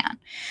itself can.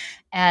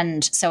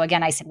 And so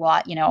again, I said,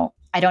 well,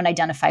 I don't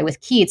identify with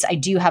Keats. I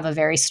do have a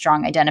very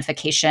strong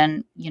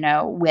identification,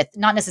 with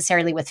not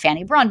necessarily with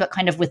Fanny Brawne, but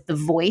kind of with the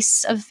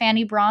voice of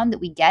Fanny Brawne that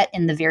we get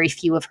in the very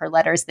few of her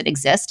letters that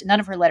exist. None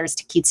of her letters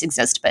to Keats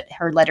exist, but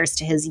her letters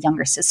to his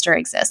younger sister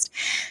exist.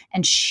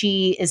 And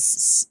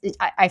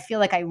I feel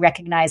like I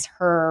recognize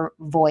her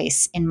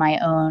voice in my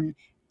own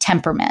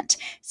temperament.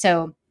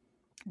 So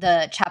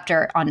the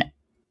chapter on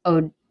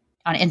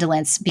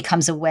indolence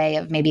becomes a way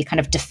of maybe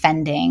kind of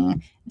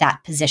defending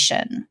that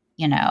position,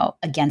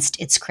 against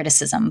its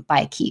criticism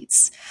by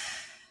Keats.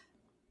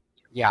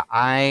 Yeah,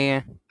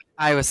 I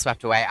was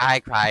swept away. I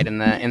cried in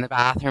the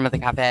bathroom of the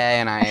cafe,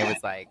 and I was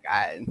like,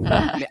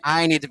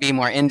 I need to be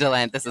more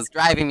indolent. This is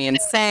driving me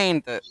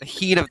insane. The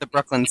heat of the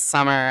Brooklyn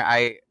summer,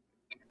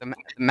 the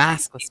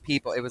maskless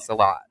people. It was a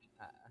lot.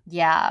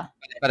 Yeah.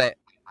 But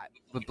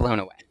blown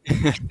away.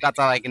 That's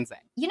all I can say.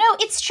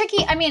 It's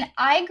tricky. I mean,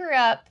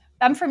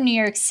 I'm from New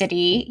York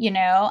City,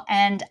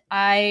 and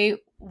I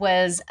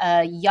was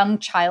a young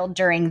child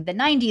during the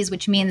 90s,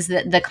 which means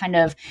that the kind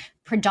of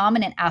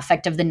predominant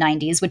affect of the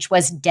 90s, which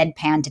was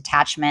deadpan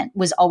detachment,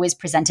 was always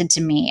presented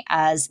to me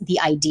as the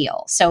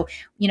ideal. So,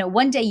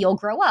 one day you'll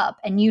grow up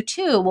and you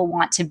too will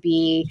want to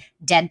be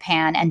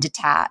deadpan and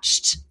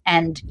detached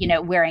and,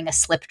 wearing a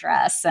slip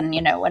dress and,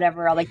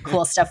 whatever all like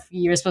cool stuff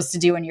you're supposed to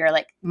do when you're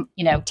like,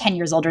 10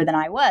 years older than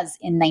I was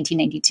in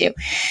 1992.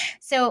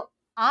 So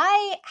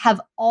I have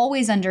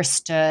always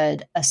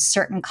understood a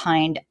certain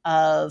kind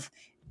of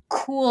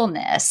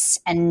coolness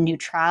and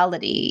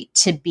neutrality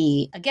to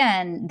be,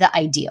 again, the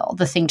ideal,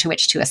 the thing to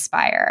which to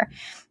aspire.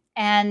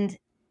 And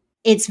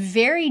it's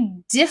very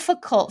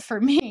difficult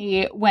for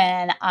me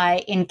when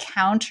I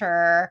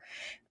encounter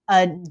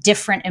a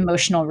different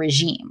emotional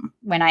regime,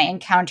 when I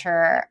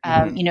encounter,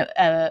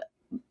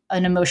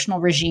 an emotional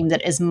regime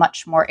that is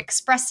much more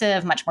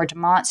expressive, much more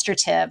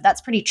demonstrative. That's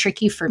pretty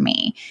tricky for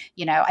me.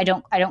 I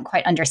don't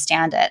quite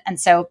understand it. And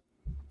so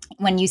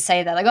when you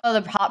say that, like, oh,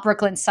 the hot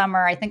Brooklyn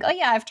summer, I think, oh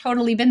yeah, I've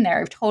totally been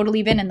there. I've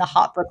totally been in the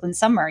hot Brooklyn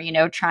summer,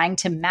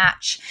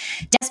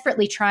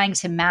 desperately trying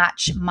to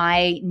match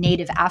my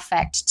native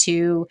affect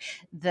to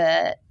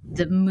the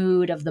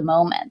mood of the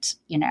moment,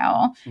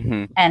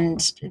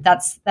 and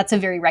that's a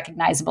very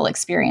recognizable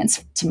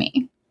experience to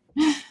me.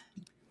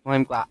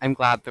 Well, I'm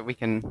glad that we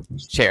can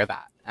share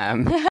that.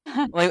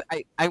 Well,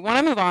 I want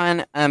to move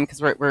on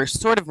because we're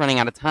sort of running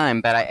out of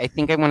time, but I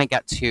think I want to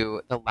get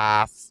to the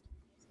last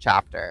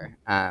chapter,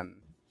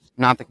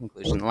 not the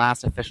conclusion, the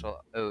last official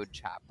ode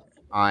chapter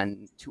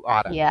to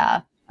autumn.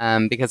 Yeah.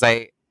 Because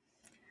I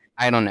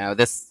don't know,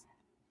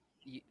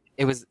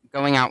 it was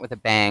going out with a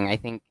bang. I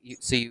think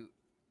you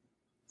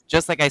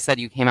just like I said,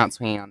 you came out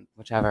swinging on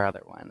whichever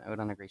other one, Ode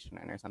on a Grecian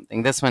Urn or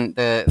something. This one,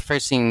 the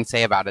first thing you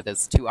say about it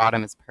is "To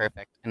autumn is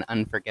perfect and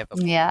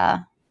unforgivable."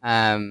 Yeah.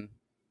 And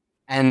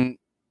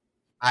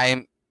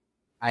I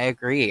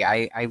agree.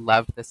 I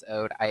loved this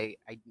ode. I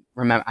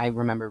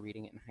remember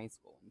reading it in high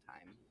school one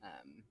time,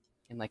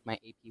 in like my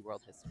AP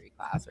World History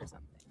class or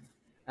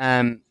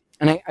something.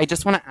 And I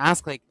just want to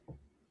ask, like,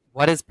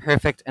 what is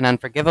perfect and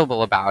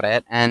unforgivable about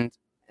it? And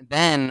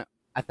then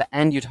at the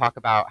end, you talk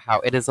about how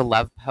it is a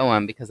love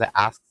poem because it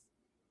asks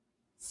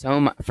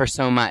for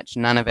so much,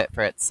 none of it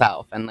for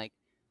itself. And like,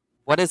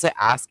 what is it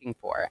asking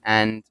for?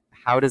 And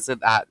how does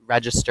that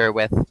register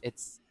with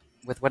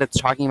what it's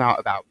talking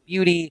about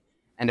beauty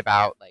and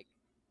about like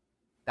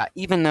that,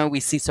 even though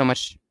we see so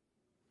much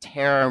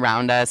terror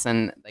around us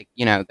and like,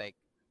 like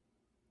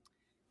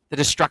the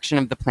destruction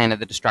of the planet,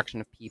 the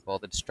destruction of people,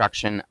 the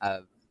destruction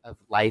of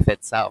life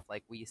itself,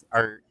 like we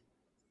are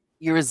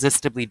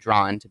irresistibly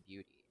drawn to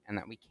beauty, and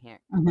that we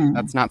can't,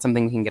 that's not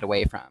something we can get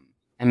away from.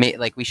 And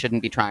we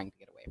shouldn't be trying to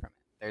get away from it.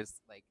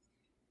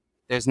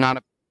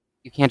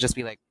 You can't just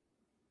be like,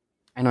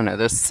 I don't know,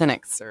 those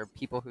cynics or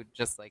people who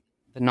just like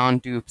the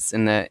non-dupes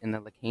in the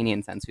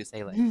Lacanian sense who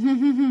say like,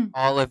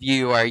 all of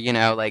you are,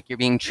 like you're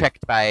being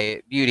tricked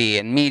by beauty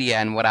and media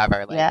and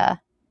whatever. Like, yeah.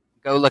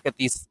 Go look at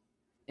these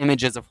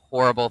images of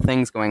horrible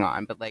things going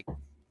on. But like,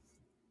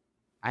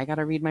 I got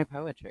to read my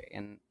poetry.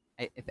 And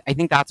I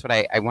think that's what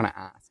I want to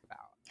ask about.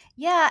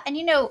 Yeah. And,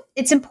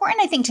 it's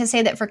important, I think, to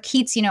say that for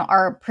Keats,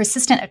 our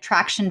persistent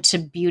attraction to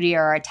beauty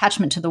or our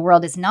attachment to the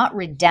world is not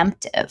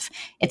redemptive.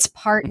 It's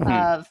part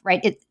of,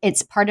 right?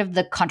 It's part of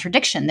the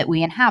contradiction that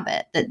we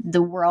inhabit, that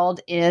the world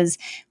is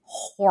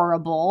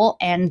horrible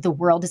and the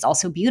world is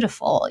also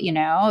beautiful,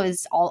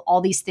 is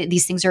all these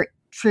things are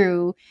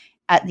true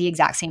at the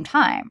exact same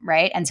time.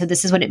 Right. And so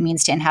this is what it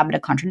means to inhabit a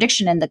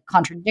contradiction. And the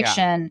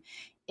contradiction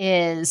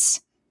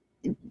is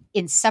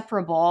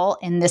inseparable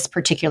in this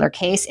particular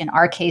case, in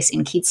our case,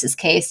 in Keats's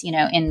case,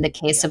 in the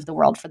case of the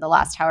world for the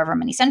last however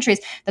many centuries,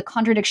 the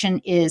contradiction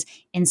is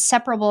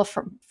inseparable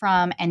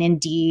from and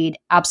indeed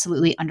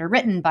absolutely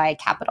underwritten by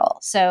capital.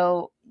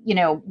 So,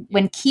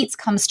 when Keats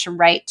comes to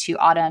write To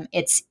Autumn,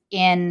 it's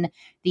in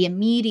the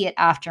immediate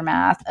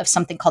aftermath of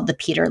something called the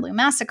Peterloo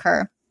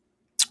Massacre,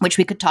 which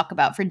we could talk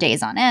about for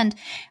days on end.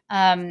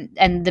 And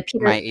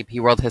my AP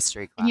World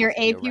History class. In your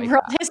AP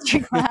World History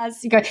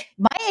class.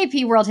 My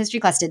AP World History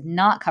class did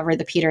not cover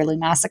the Peterloo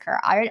Massacre.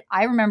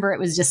 I remember it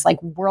was just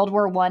like World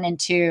War I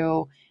and II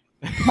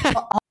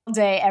all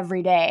day,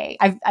 every day.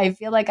 I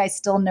feel like I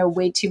still know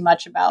way too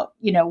much about,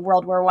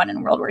 World War I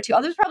and World War II.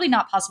 Although it's probably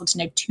not possible to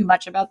know too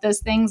much about those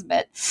things,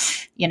 but,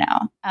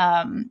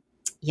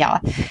 yeah.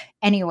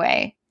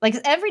 Anyway, like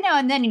every now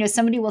and then,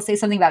 somebody will say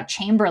something about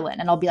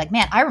Chamberlain and I'll be like,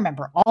 man, I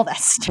remember all that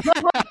stuff.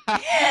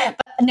 But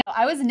no,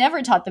 I was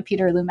never taught the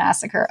Peterloo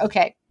Massacre.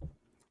 Okay.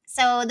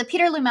 So the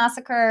Peterloo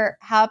Massacre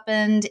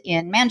happened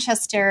in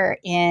Manchester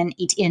in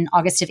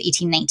August of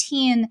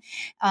 1819,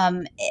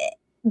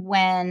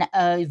 when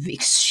a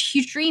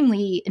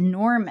extremely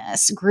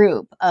enormous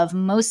group of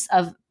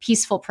mostly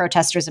peaceful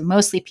protesters,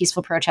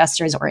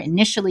 or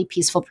initially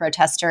peaceful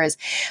protesters,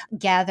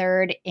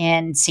 gathered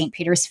in St.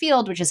 Peter's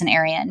Field, which is an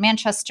area in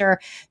Manchester,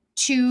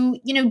 to,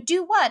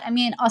 do what? I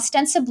mean,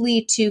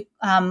 ostensibly to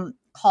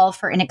call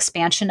for an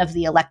expansion of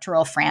the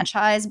electoral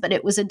franchise, but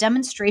it was a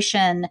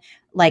demonstration,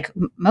 like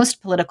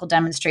most political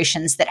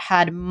demonstrations, that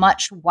had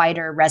much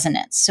wider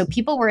resonance. So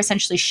people were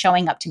essentially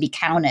showing up to be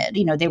counted.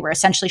 They were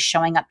essentially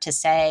showing up to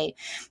say,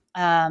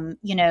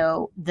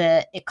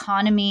 the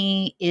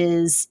economy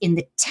is in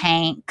the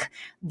tank.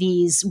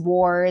 These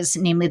wars,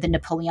 namely the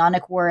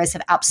Napoleonic Wars,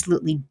 have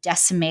absolutely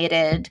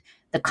decimated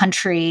the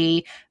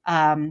country.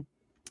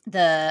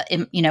 The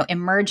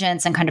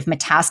emergence and kind of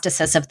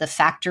metastasis of the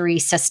factory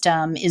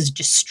system is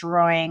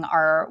destroying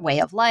our way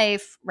of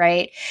life,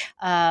 right?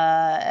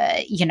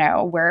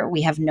 Where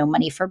we have no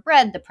money for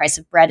bread, the price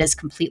of bread is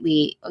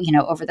completely,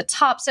 over the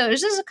top. So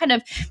it's just a kind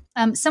of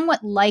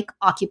somewhat like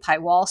Occupy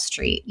Wall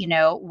Street,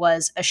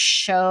 was a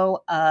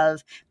show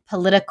of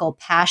political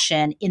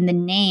passion in the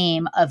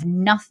name of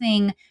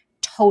nothing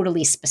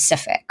totally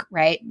specific,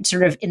 right?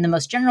 Sort of in the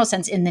most general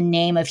sense, in the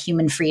name of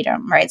human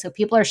freedom, right? So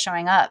people are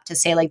showing up to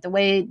say, like, the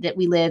way that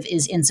we live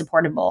is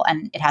insupportable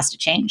and it has to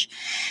change.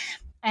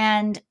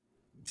 And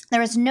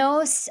there was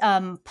no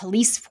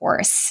police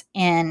force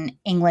in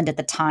England at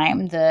the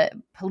time. The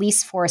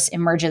police force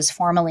emerges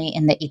formally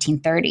in the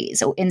 1830s.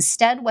 So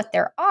instead, what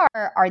there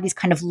are these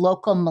kind of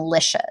local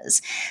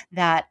militias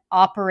that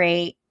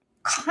operate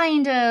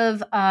kind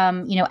of,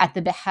 at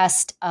the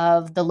behest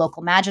of the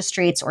local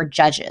magistrates or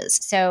judges.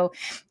 So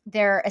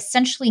they're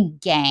essentially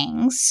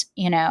gangs,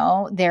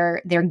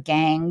 they're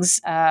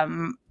gangs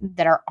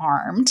that are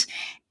armed.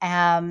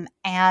 So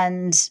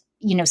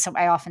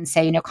I often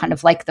say, kind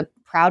of like the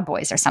Proud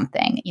Boys or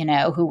something,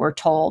 who were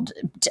told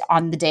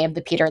on the day of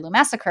the Peterloo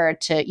Massacre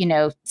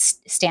to,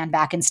 stand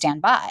back and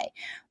stand by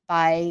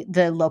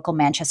the local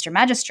Manchester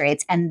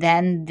magistrates. And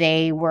then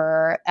they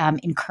were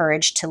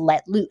encouraged to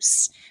let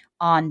loose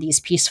on these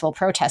peaceful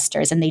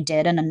protesters, and they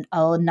did, and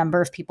a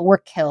number of people were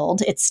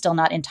killed. It's still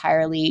not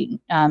entirely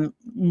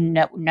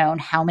known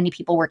how many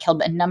people were killed,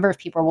 but a number of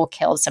people were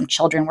killed. Some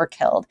children were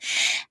killed.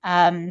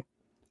 Some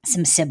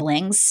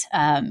siblings,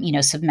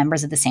 some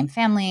members of the same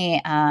family.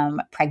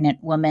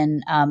 Pregnant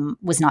woman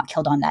was not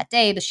killed on that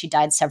day, but she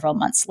died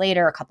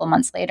a couple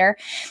months later.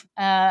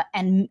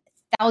 And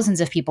thousands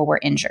of people were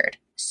injured.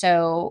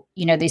 So,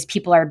 these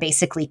people are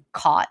basically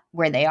caught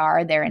where they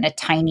are. They're in a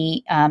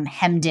tiny,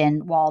 hemmed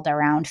in, walled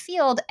around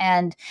field,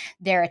 and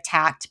they're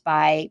attacked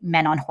by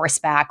men on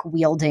horseback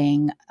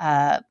wielding,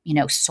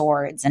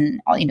 swords,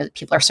 and all,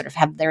 people are sort of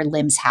have their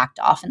limbs hacked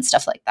off and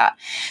stuff like that.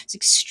 It's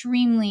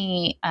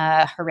extremely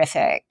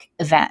horrific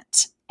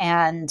event.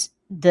 And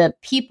the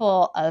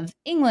people of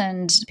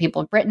England, the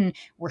people of Britain,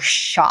 were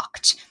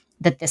shocked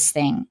that this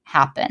thing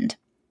happened.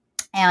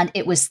 And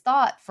it was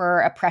thought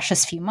for a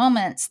precious few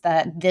moments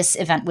that this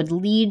event would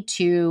lead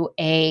to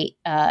a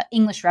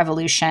English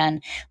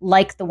Revolution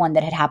like the one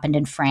that had happened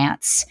in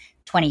France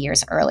 20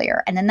 years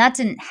earlier. And then that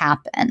didn't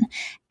happen.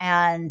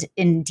 And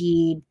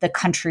indeed, the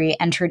country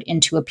entered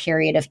into a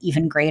period of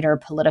even greater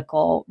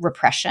political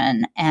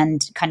repression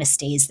and kind of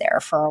stays there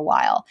for a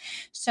while.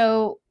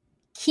 So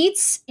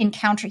Keats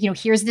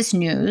hears this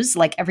news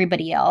like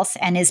everybody else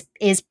and is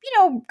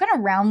kind of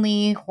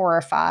roundly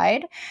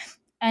horrified,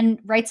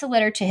 and writes a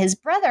letter to his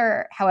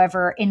brother,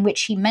 however, in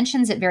which he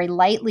mentions it very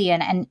lightly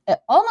and it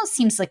almost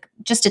seems like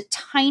just a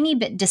tiny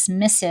bit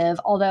dismissive,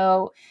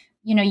 although,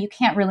 you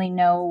can't really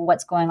know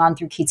what's going on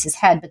through Keats's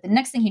head. But the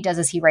next thing he does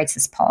is he writes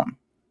this poem,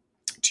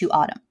 To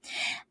Autumn,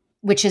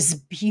 which is a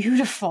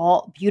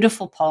beautiful,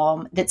 beautiful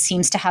poem that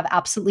seems to have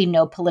absolutely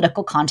no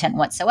political content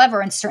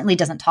whatsoever and certainly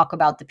doesn't talk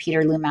about the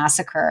Peterloo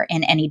Massacre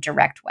in any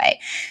direct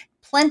way.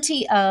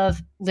 Plenty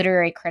of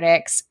literary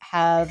critics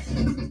have,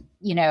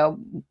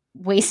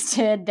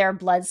 wasted their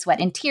blood,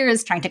 sweat, and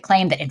tears trying to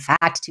claim that, in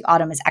fact, To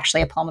Autumn is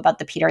actually a poem about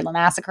the Peterloo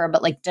Massacre,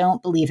 but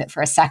don't believe it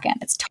for a second.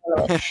 It's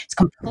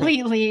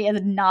completely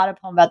not a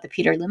poem about the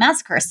Peterloo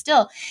Massacre.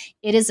 Still,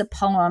 it is a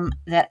poem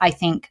that I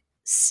think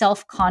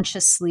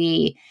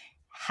self-consciously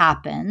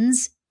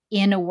happens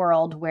in a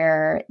world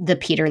where the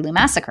Peterloo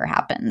Massacre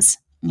happens.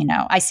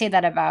 I say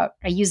that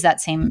I use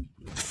that same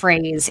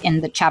phrase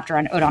in the chapter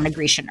on Ode on a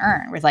Grecian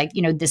Urn, where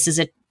this is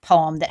a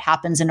poem that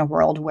happens in a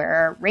world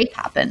where rape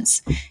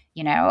happens,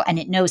 and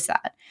it knows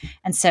that.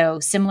 And so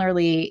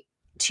similarly,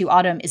 To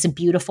Autumn is a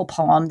beautiful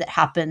poem that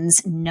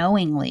happens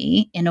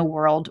knowingly in a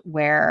world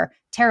where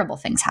terrible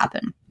things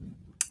happen.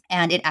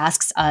 And it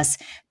asks us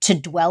to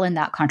dwell in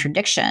that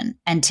contradiction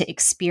and to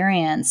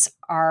experience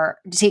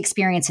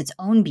its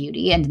own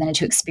beauty, and then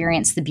to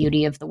experience the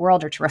beauty of the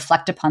world, or to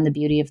reflect upon the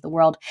beauty of the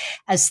world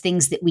as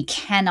things that we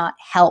cannot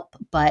help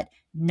but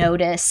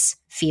notice,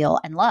 feel,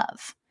 and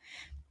love.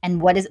 And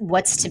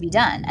what's to be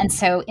done. And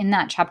so in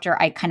that chapter,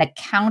 I kind of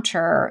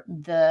counter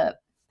the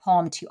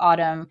poem To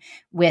Autumn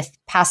with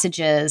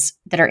passages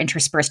that are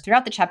interspersed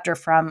throughout the chapter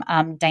from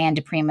Diane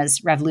de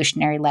Prima's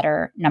Revolutionary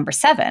Letter number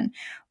 7,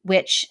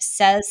 which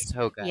says,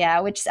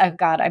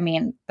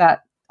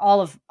 that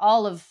all of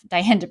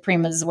Diane de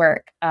Prima's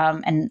work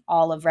and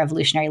all of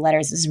Revolutionary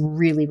Letters is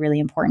really, really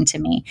important to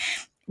me.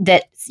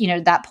 That,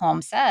 that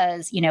poem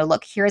says,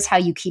 look, here's how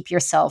you keep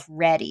yourself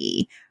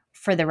ready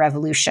for the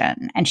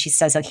revolution. And she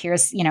says, like,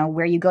 here's,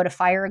 where you go to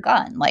fire a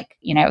gun. Like,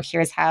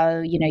 here's how,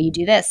 you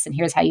do this and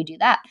here's how you do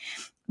that.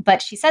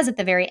 But she says at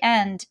the very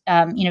end,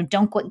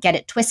 don't get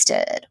it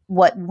twisted.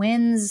 What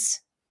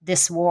wins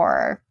this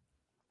war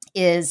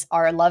is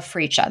our love for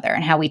each other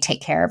and how we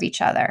take care of each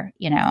other,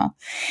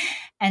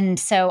 And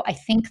so I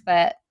think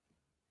that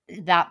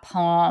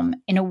poem,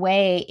 in a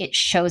way, it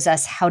shows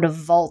us how to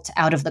vault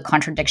out of the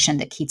contradiction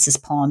that Keats's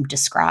poem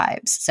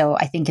describes. So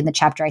I think in the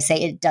chapter I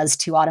say it does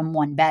To Autumn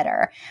one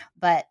better,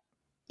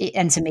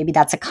 and so maybe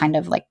that's a kind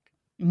of like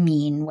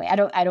mean way. I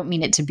don't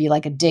mean it to be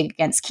like a dig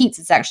against Keats.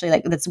 It's actually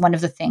like that's one of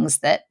the things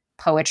that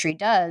poetry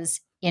does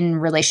in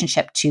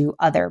relationship to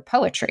other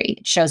poetry.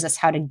 It shows us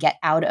how to get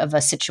out of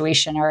a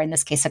situation, or in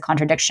this case, a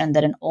contradiction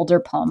that an older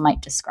poem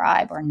might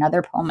describe or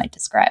another poem might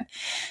describe.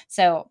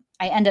 So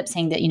I end up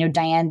saying that,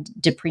 Diane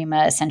di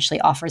Prima essentially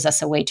offers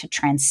us a way to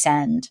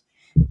transcend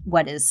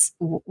what is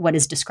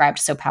described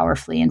so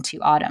powerfully in To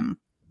Autumn.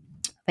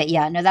 But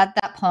yeah, no,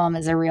 that poem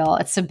is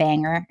it's a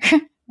banger.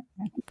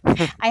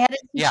 I had a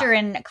teacher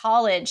in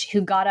college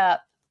who got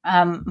up,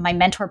 my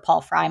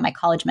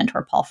college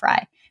mentor, Paul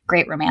Fry,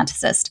 great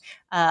romanticist,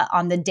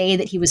 on the day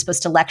that he was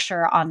supposed to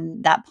lecture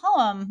on that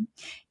poem,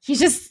 he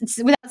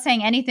just, without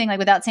saying anything, like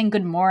without saying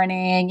good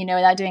morning,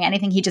 without doing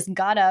anything, he just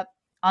got up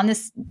on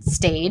this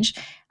stage,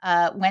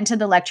 went to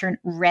the lectern,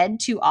 read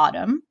To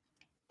Autumn,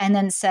 and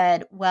then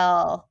said,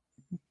 well,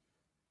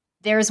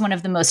 there's one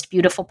of the most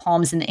beautiful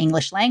poems in the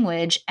English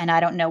language, and I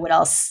don't know what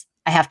else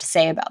I have to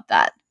say about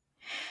that.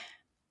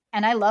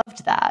 And I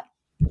loved that,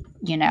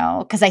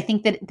 because I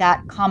think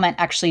that comment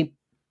actually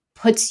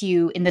puts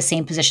you in the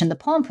same position the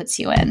poem puts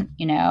you in,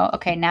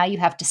 okay, now you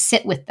have to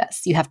sit with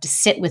this. You have to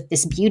sit with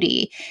this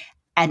beauty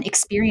and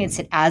experience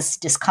it as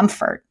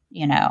discomfort,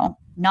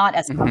 not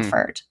as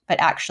comfort, but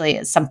actually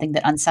as something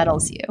that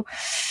unsettles you.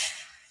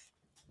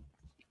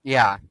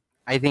 Yeah,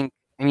 I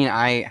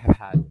have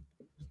had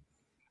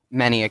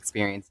many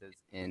experiences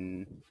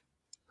in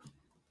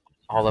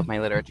all of my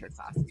literature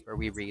classes where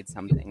we read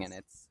something and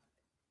it's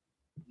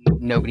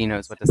nobody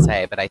knows what to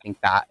say, but I think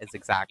that is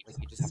exactly,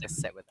 you just have to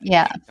sit with it.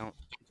 Yeah.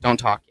 Don't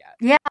talk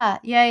yet.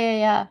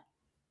 Yeah.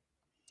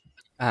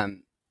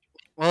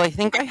 Well, I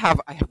think I have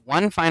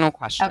one final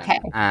question. Okay.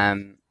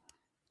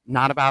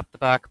 Not about the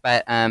book,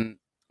 but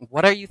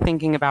what are you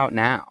thinking about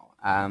now?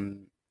 Do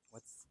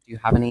you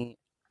have any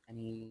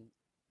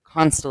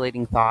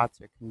constellating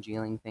thoughts or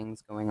congealing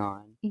things going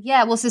on?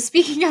 Yeah, well, so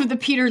speaking of the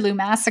Peterloo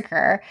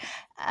Massacre,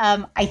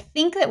 I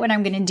think that what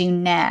I'm going to do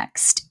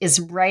next is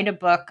write a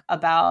book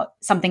about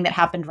something that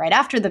happened right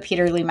after the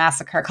Peterloo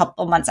Massacre, a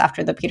couple months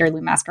after the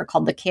Peterloo Massacre,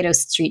 called the Cato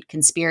Street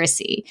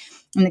Conspiracy.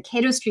 And the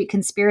Cato Street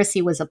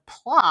Conspiracy was a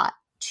plot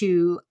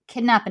to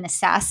kidnap and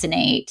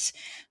assassinate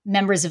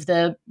members of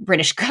the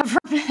British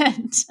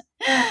government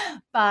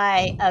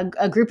by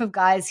a group of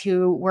guys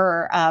who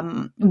were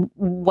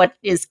what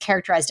is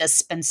characterized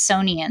as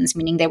Spensonians,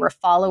 meaning they were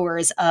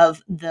followers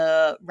of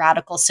the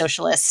radical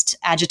socialist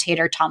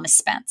agitator Thomas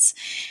Spence.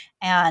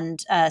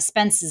 And Thomas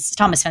Spence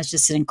is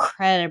just an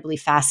incredibly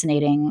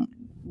fascinating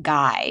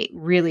guy,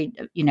 really,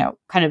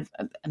 kind of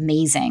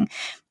amazing.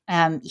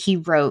 He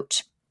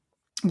wrote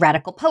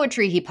radical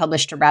poetry. He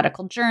published a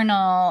radical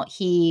journal.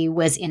 He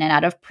was in and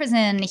out of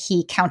prison.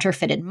 He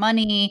counterfeited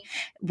money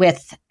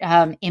with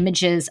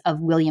images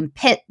of William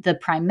Pitt, the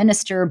prime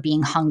minister,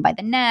 being hung by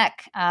the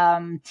neck.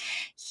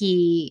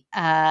 He,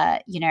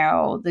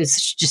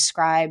 was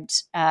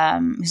described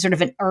sort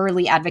of an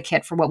early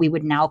advocate for what we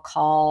would now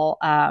call,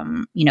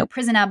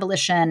 prison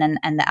abolition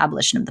and the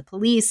abolition of the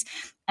police.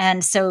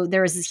 And so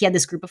he had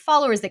this group of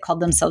followers. They called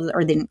themselves,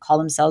 or they didn't call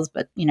themselves,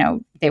 but,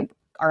 they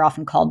are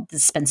often called the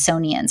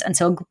Spensonians. And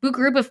so a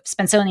group of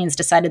Spensonians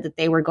decided that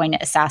they were going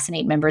to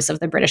assassinate members of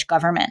the British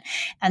government.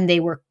 And they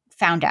were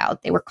found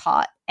out, they were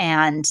caught.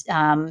 And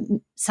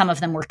some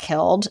of them were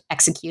killed,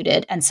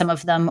 executed, and some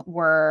of them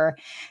were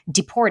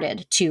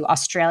deported to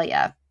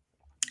Australia.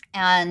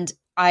 And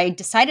I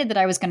decided that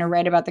I was going to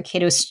write about the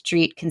Cato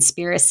Street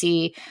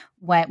Conspiracy,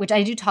 which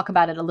I do talk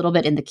about it a little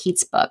bit in the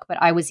Keats book, but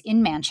I was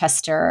in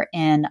Manchester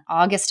in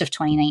August of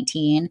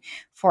 2019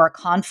 for a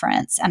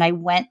conference, and I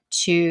went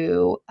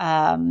to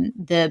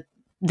the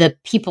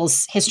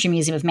People's History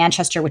Museum of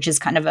Manchester, which is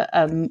kind of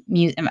a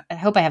museum. I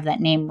hope I have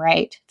that name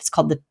right. It's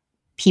called the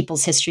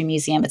People's History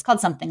Museum. It's called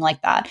something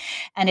like that.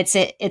 And it's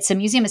a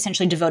museum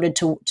essentially devoted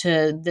to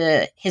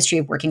the history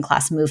of working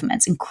class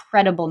movements.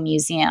 Incredible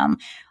museum.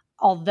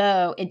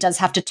 Although it does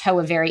have to toe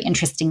a very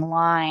interesting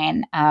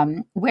line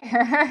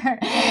where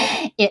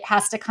it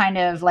has to kind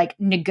of like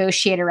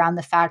negotiate around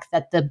the fact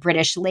that the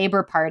British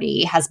Labour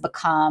Party has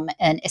become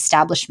an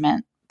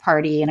establishment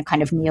party and a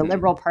kind of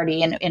neoliberal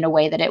party in a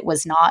way that it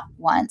was not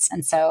once.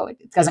 And so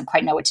it doesn't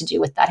quite know what to do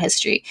with that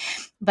history.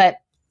 But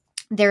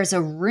there's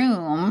a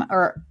room,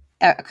 or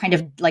a kind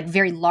of like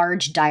very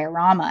large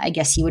diorama, I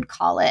guess you would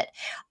call it,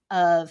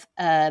 of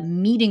a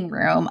meeting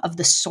room of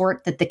the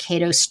sort that the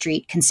Cato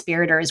Street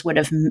conspirators would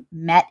have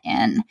met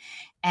in.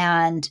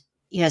 And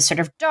sort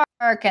of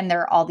dark, and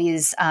there are all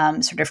these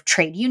sort of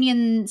trade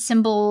union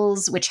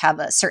symbols which have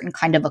a certain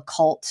kind of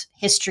occult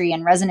history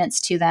and resonance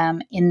to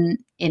them in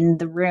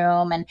the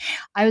room. And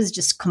I was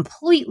just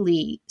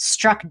completely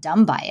struck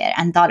dumb by it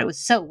and thought it was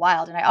so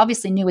wild. And I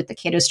obviously knew what the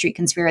Cato Street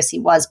Conspiracy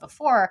was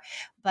before,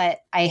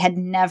 but I had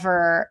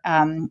never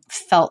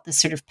felt this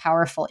sort of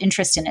powerful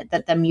interest in it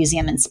that the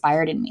museum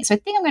inspired in me. So I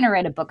think I'm going to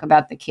write a book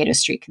about the Cato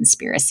Street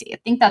Conspiracy. I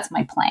think that's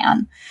my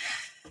plan.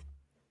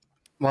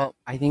 Well,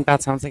 I think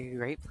that sounds like a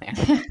great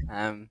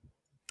plan.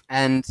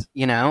 And,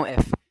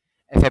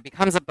 if it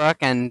becomes a book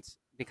and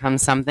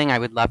becomes something, I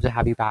would love to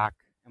have you back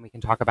and we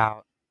can talk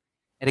about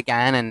it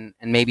again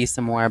and maybe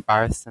some more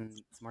Barths and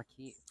some more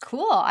Keats.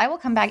 Cool. I will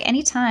come back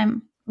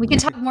anytime. We can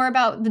talk more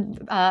about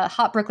the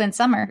hot Brooklyn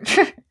summer.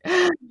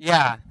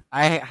 Yeah,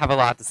 I have a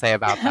lot to say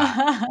about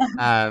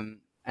that.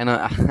 And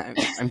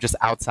I'm just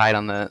outside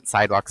on the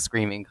sidewalk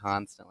screaming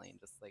constantly and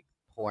just like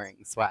pouring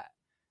sweat.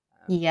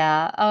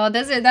 Yeah. Oh,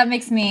 that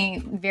makes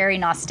me very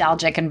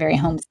nostalgic and very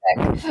homesick.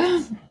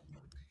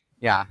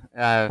 Yeah.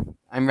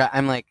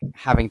 I'm like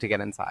having to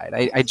get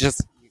inside. I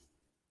just,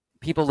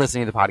 people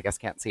listening to the podcast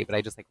can't see, but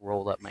I just like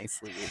rolled up my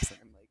sleeves and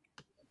I'm like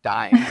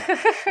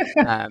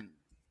dying.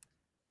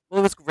 Well,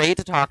 it was great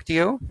to talk to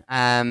you.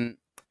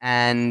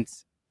 And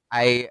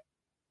I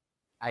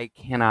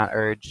cannot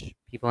urge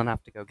people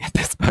enough to go get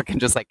this book and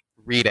just like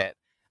read it.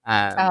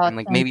 And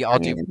like maybe I'll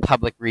do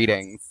public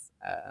readings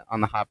on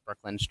the hot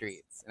Brooklyn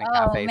streets in a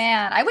cafe. Oh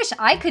man, I wish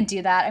I could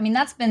do that. I mean,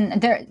 that's been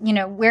there.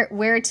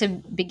 Where to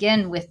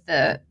begin with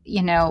the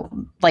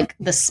like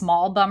the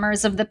small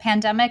bummers of the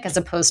pandemic as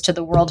opposed to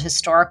the world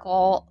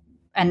historical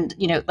and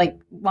like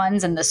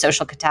ones and the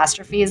social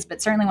catastrophes.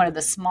 But certainly one of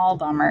the small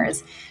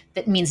bummers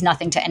that means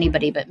nothing to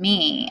anybody but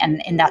me,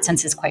 and in that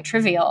sense is quite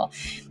trivial,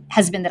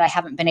 has been that I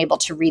haven't been able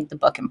to read the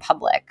book in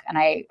public, and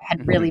I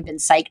had really been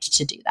psyched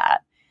to do that.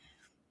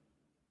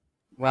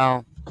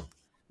 Well,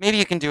 maybe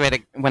you can do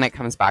it when it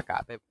comes back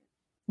up.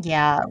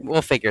 Yeah,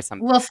 we'll figure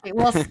something.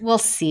 We'll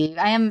see.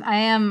 I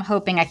am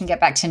hoping I can get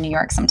back to New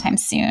York sometime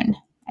soon.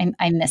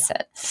 I miss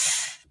it.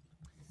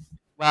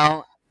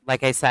 Well,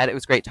 like I said, it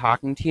was great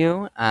talking to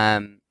you.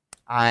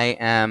 I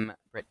am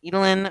Britt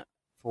Edelin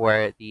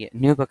for the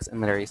New Books and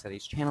Literary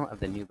Studies channel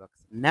of the New Books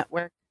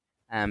Network.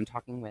 I'm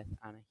talking with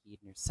Anahid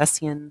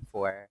Nersessian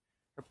for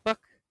her book,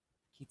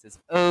 Keats's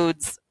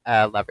Odes,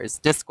 Lover's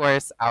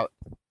Discourse, out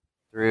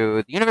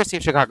through the University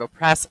of Chicago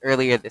Press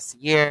earlier this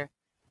year.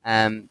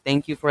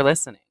 Thank you for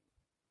listening.